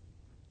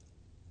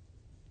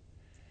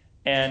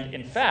 And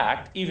in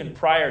fact, even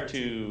prior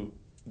to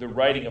the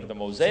writing of the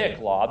Mosaic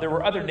Law, there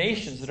were other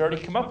nations that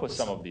already come up with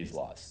some of these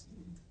laws.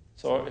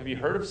 So have you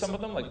heard of some of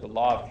them, like the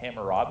Law of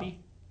Hammurabi?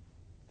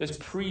 This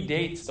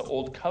predates the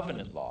Old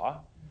Covenant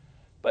law,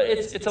 but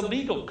it's a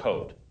legal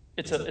code.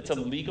 It's a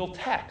legal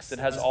text. It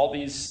has all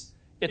these,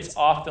 it's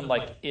often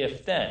like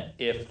if-then.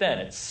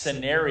 It's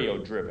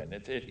scenario-driven.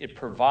 It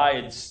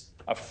provides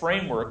a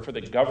framework for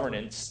the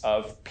governance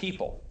of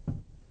people.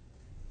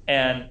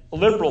 And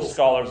liberal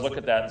scholars look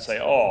at that and say,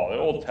 oh, the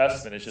Old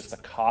Testament is just a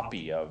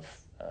copy of,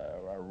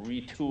 a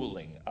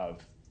retooling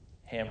of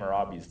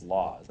Hammurabi's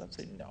laws. I'm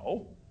saying,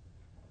 no.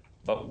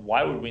 But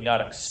why would we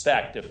not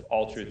expect, if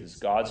all truth is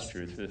God's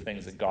truth, for the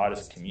things that God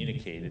has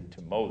communicated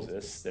to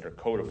Moses that are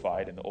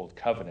codified in the Old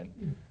Covenant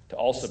to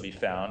also be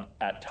found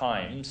at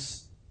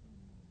times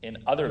in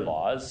other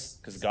laws,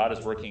 because God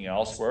is working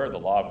elsewhere, the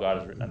law of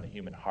God is written on the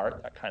human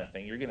heart, that kind of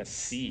thing. You're going to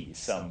see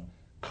some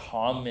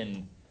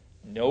common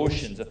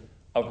notions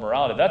of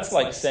morality. That's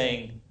like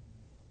saying,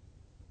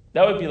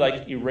 that would be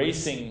like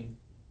erasing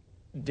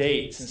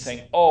dates and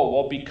saying, oh,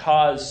 well,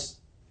 because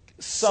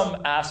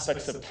some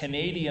aspects of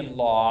Canadian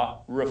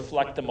law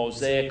reflect the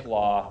Mosaic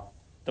law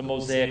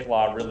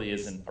really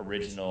isn't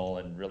original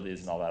and really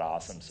isn't all that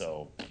awesome,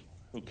 so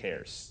who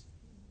cares?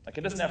 Like,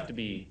 it doesn't have to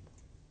be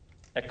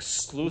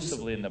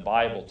exclusively in the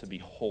Bible to be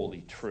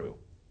wholly true,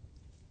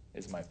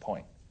 is my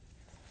point.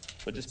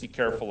 So just be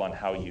careful on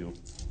how you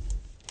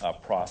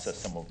process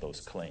some of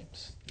those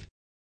claims.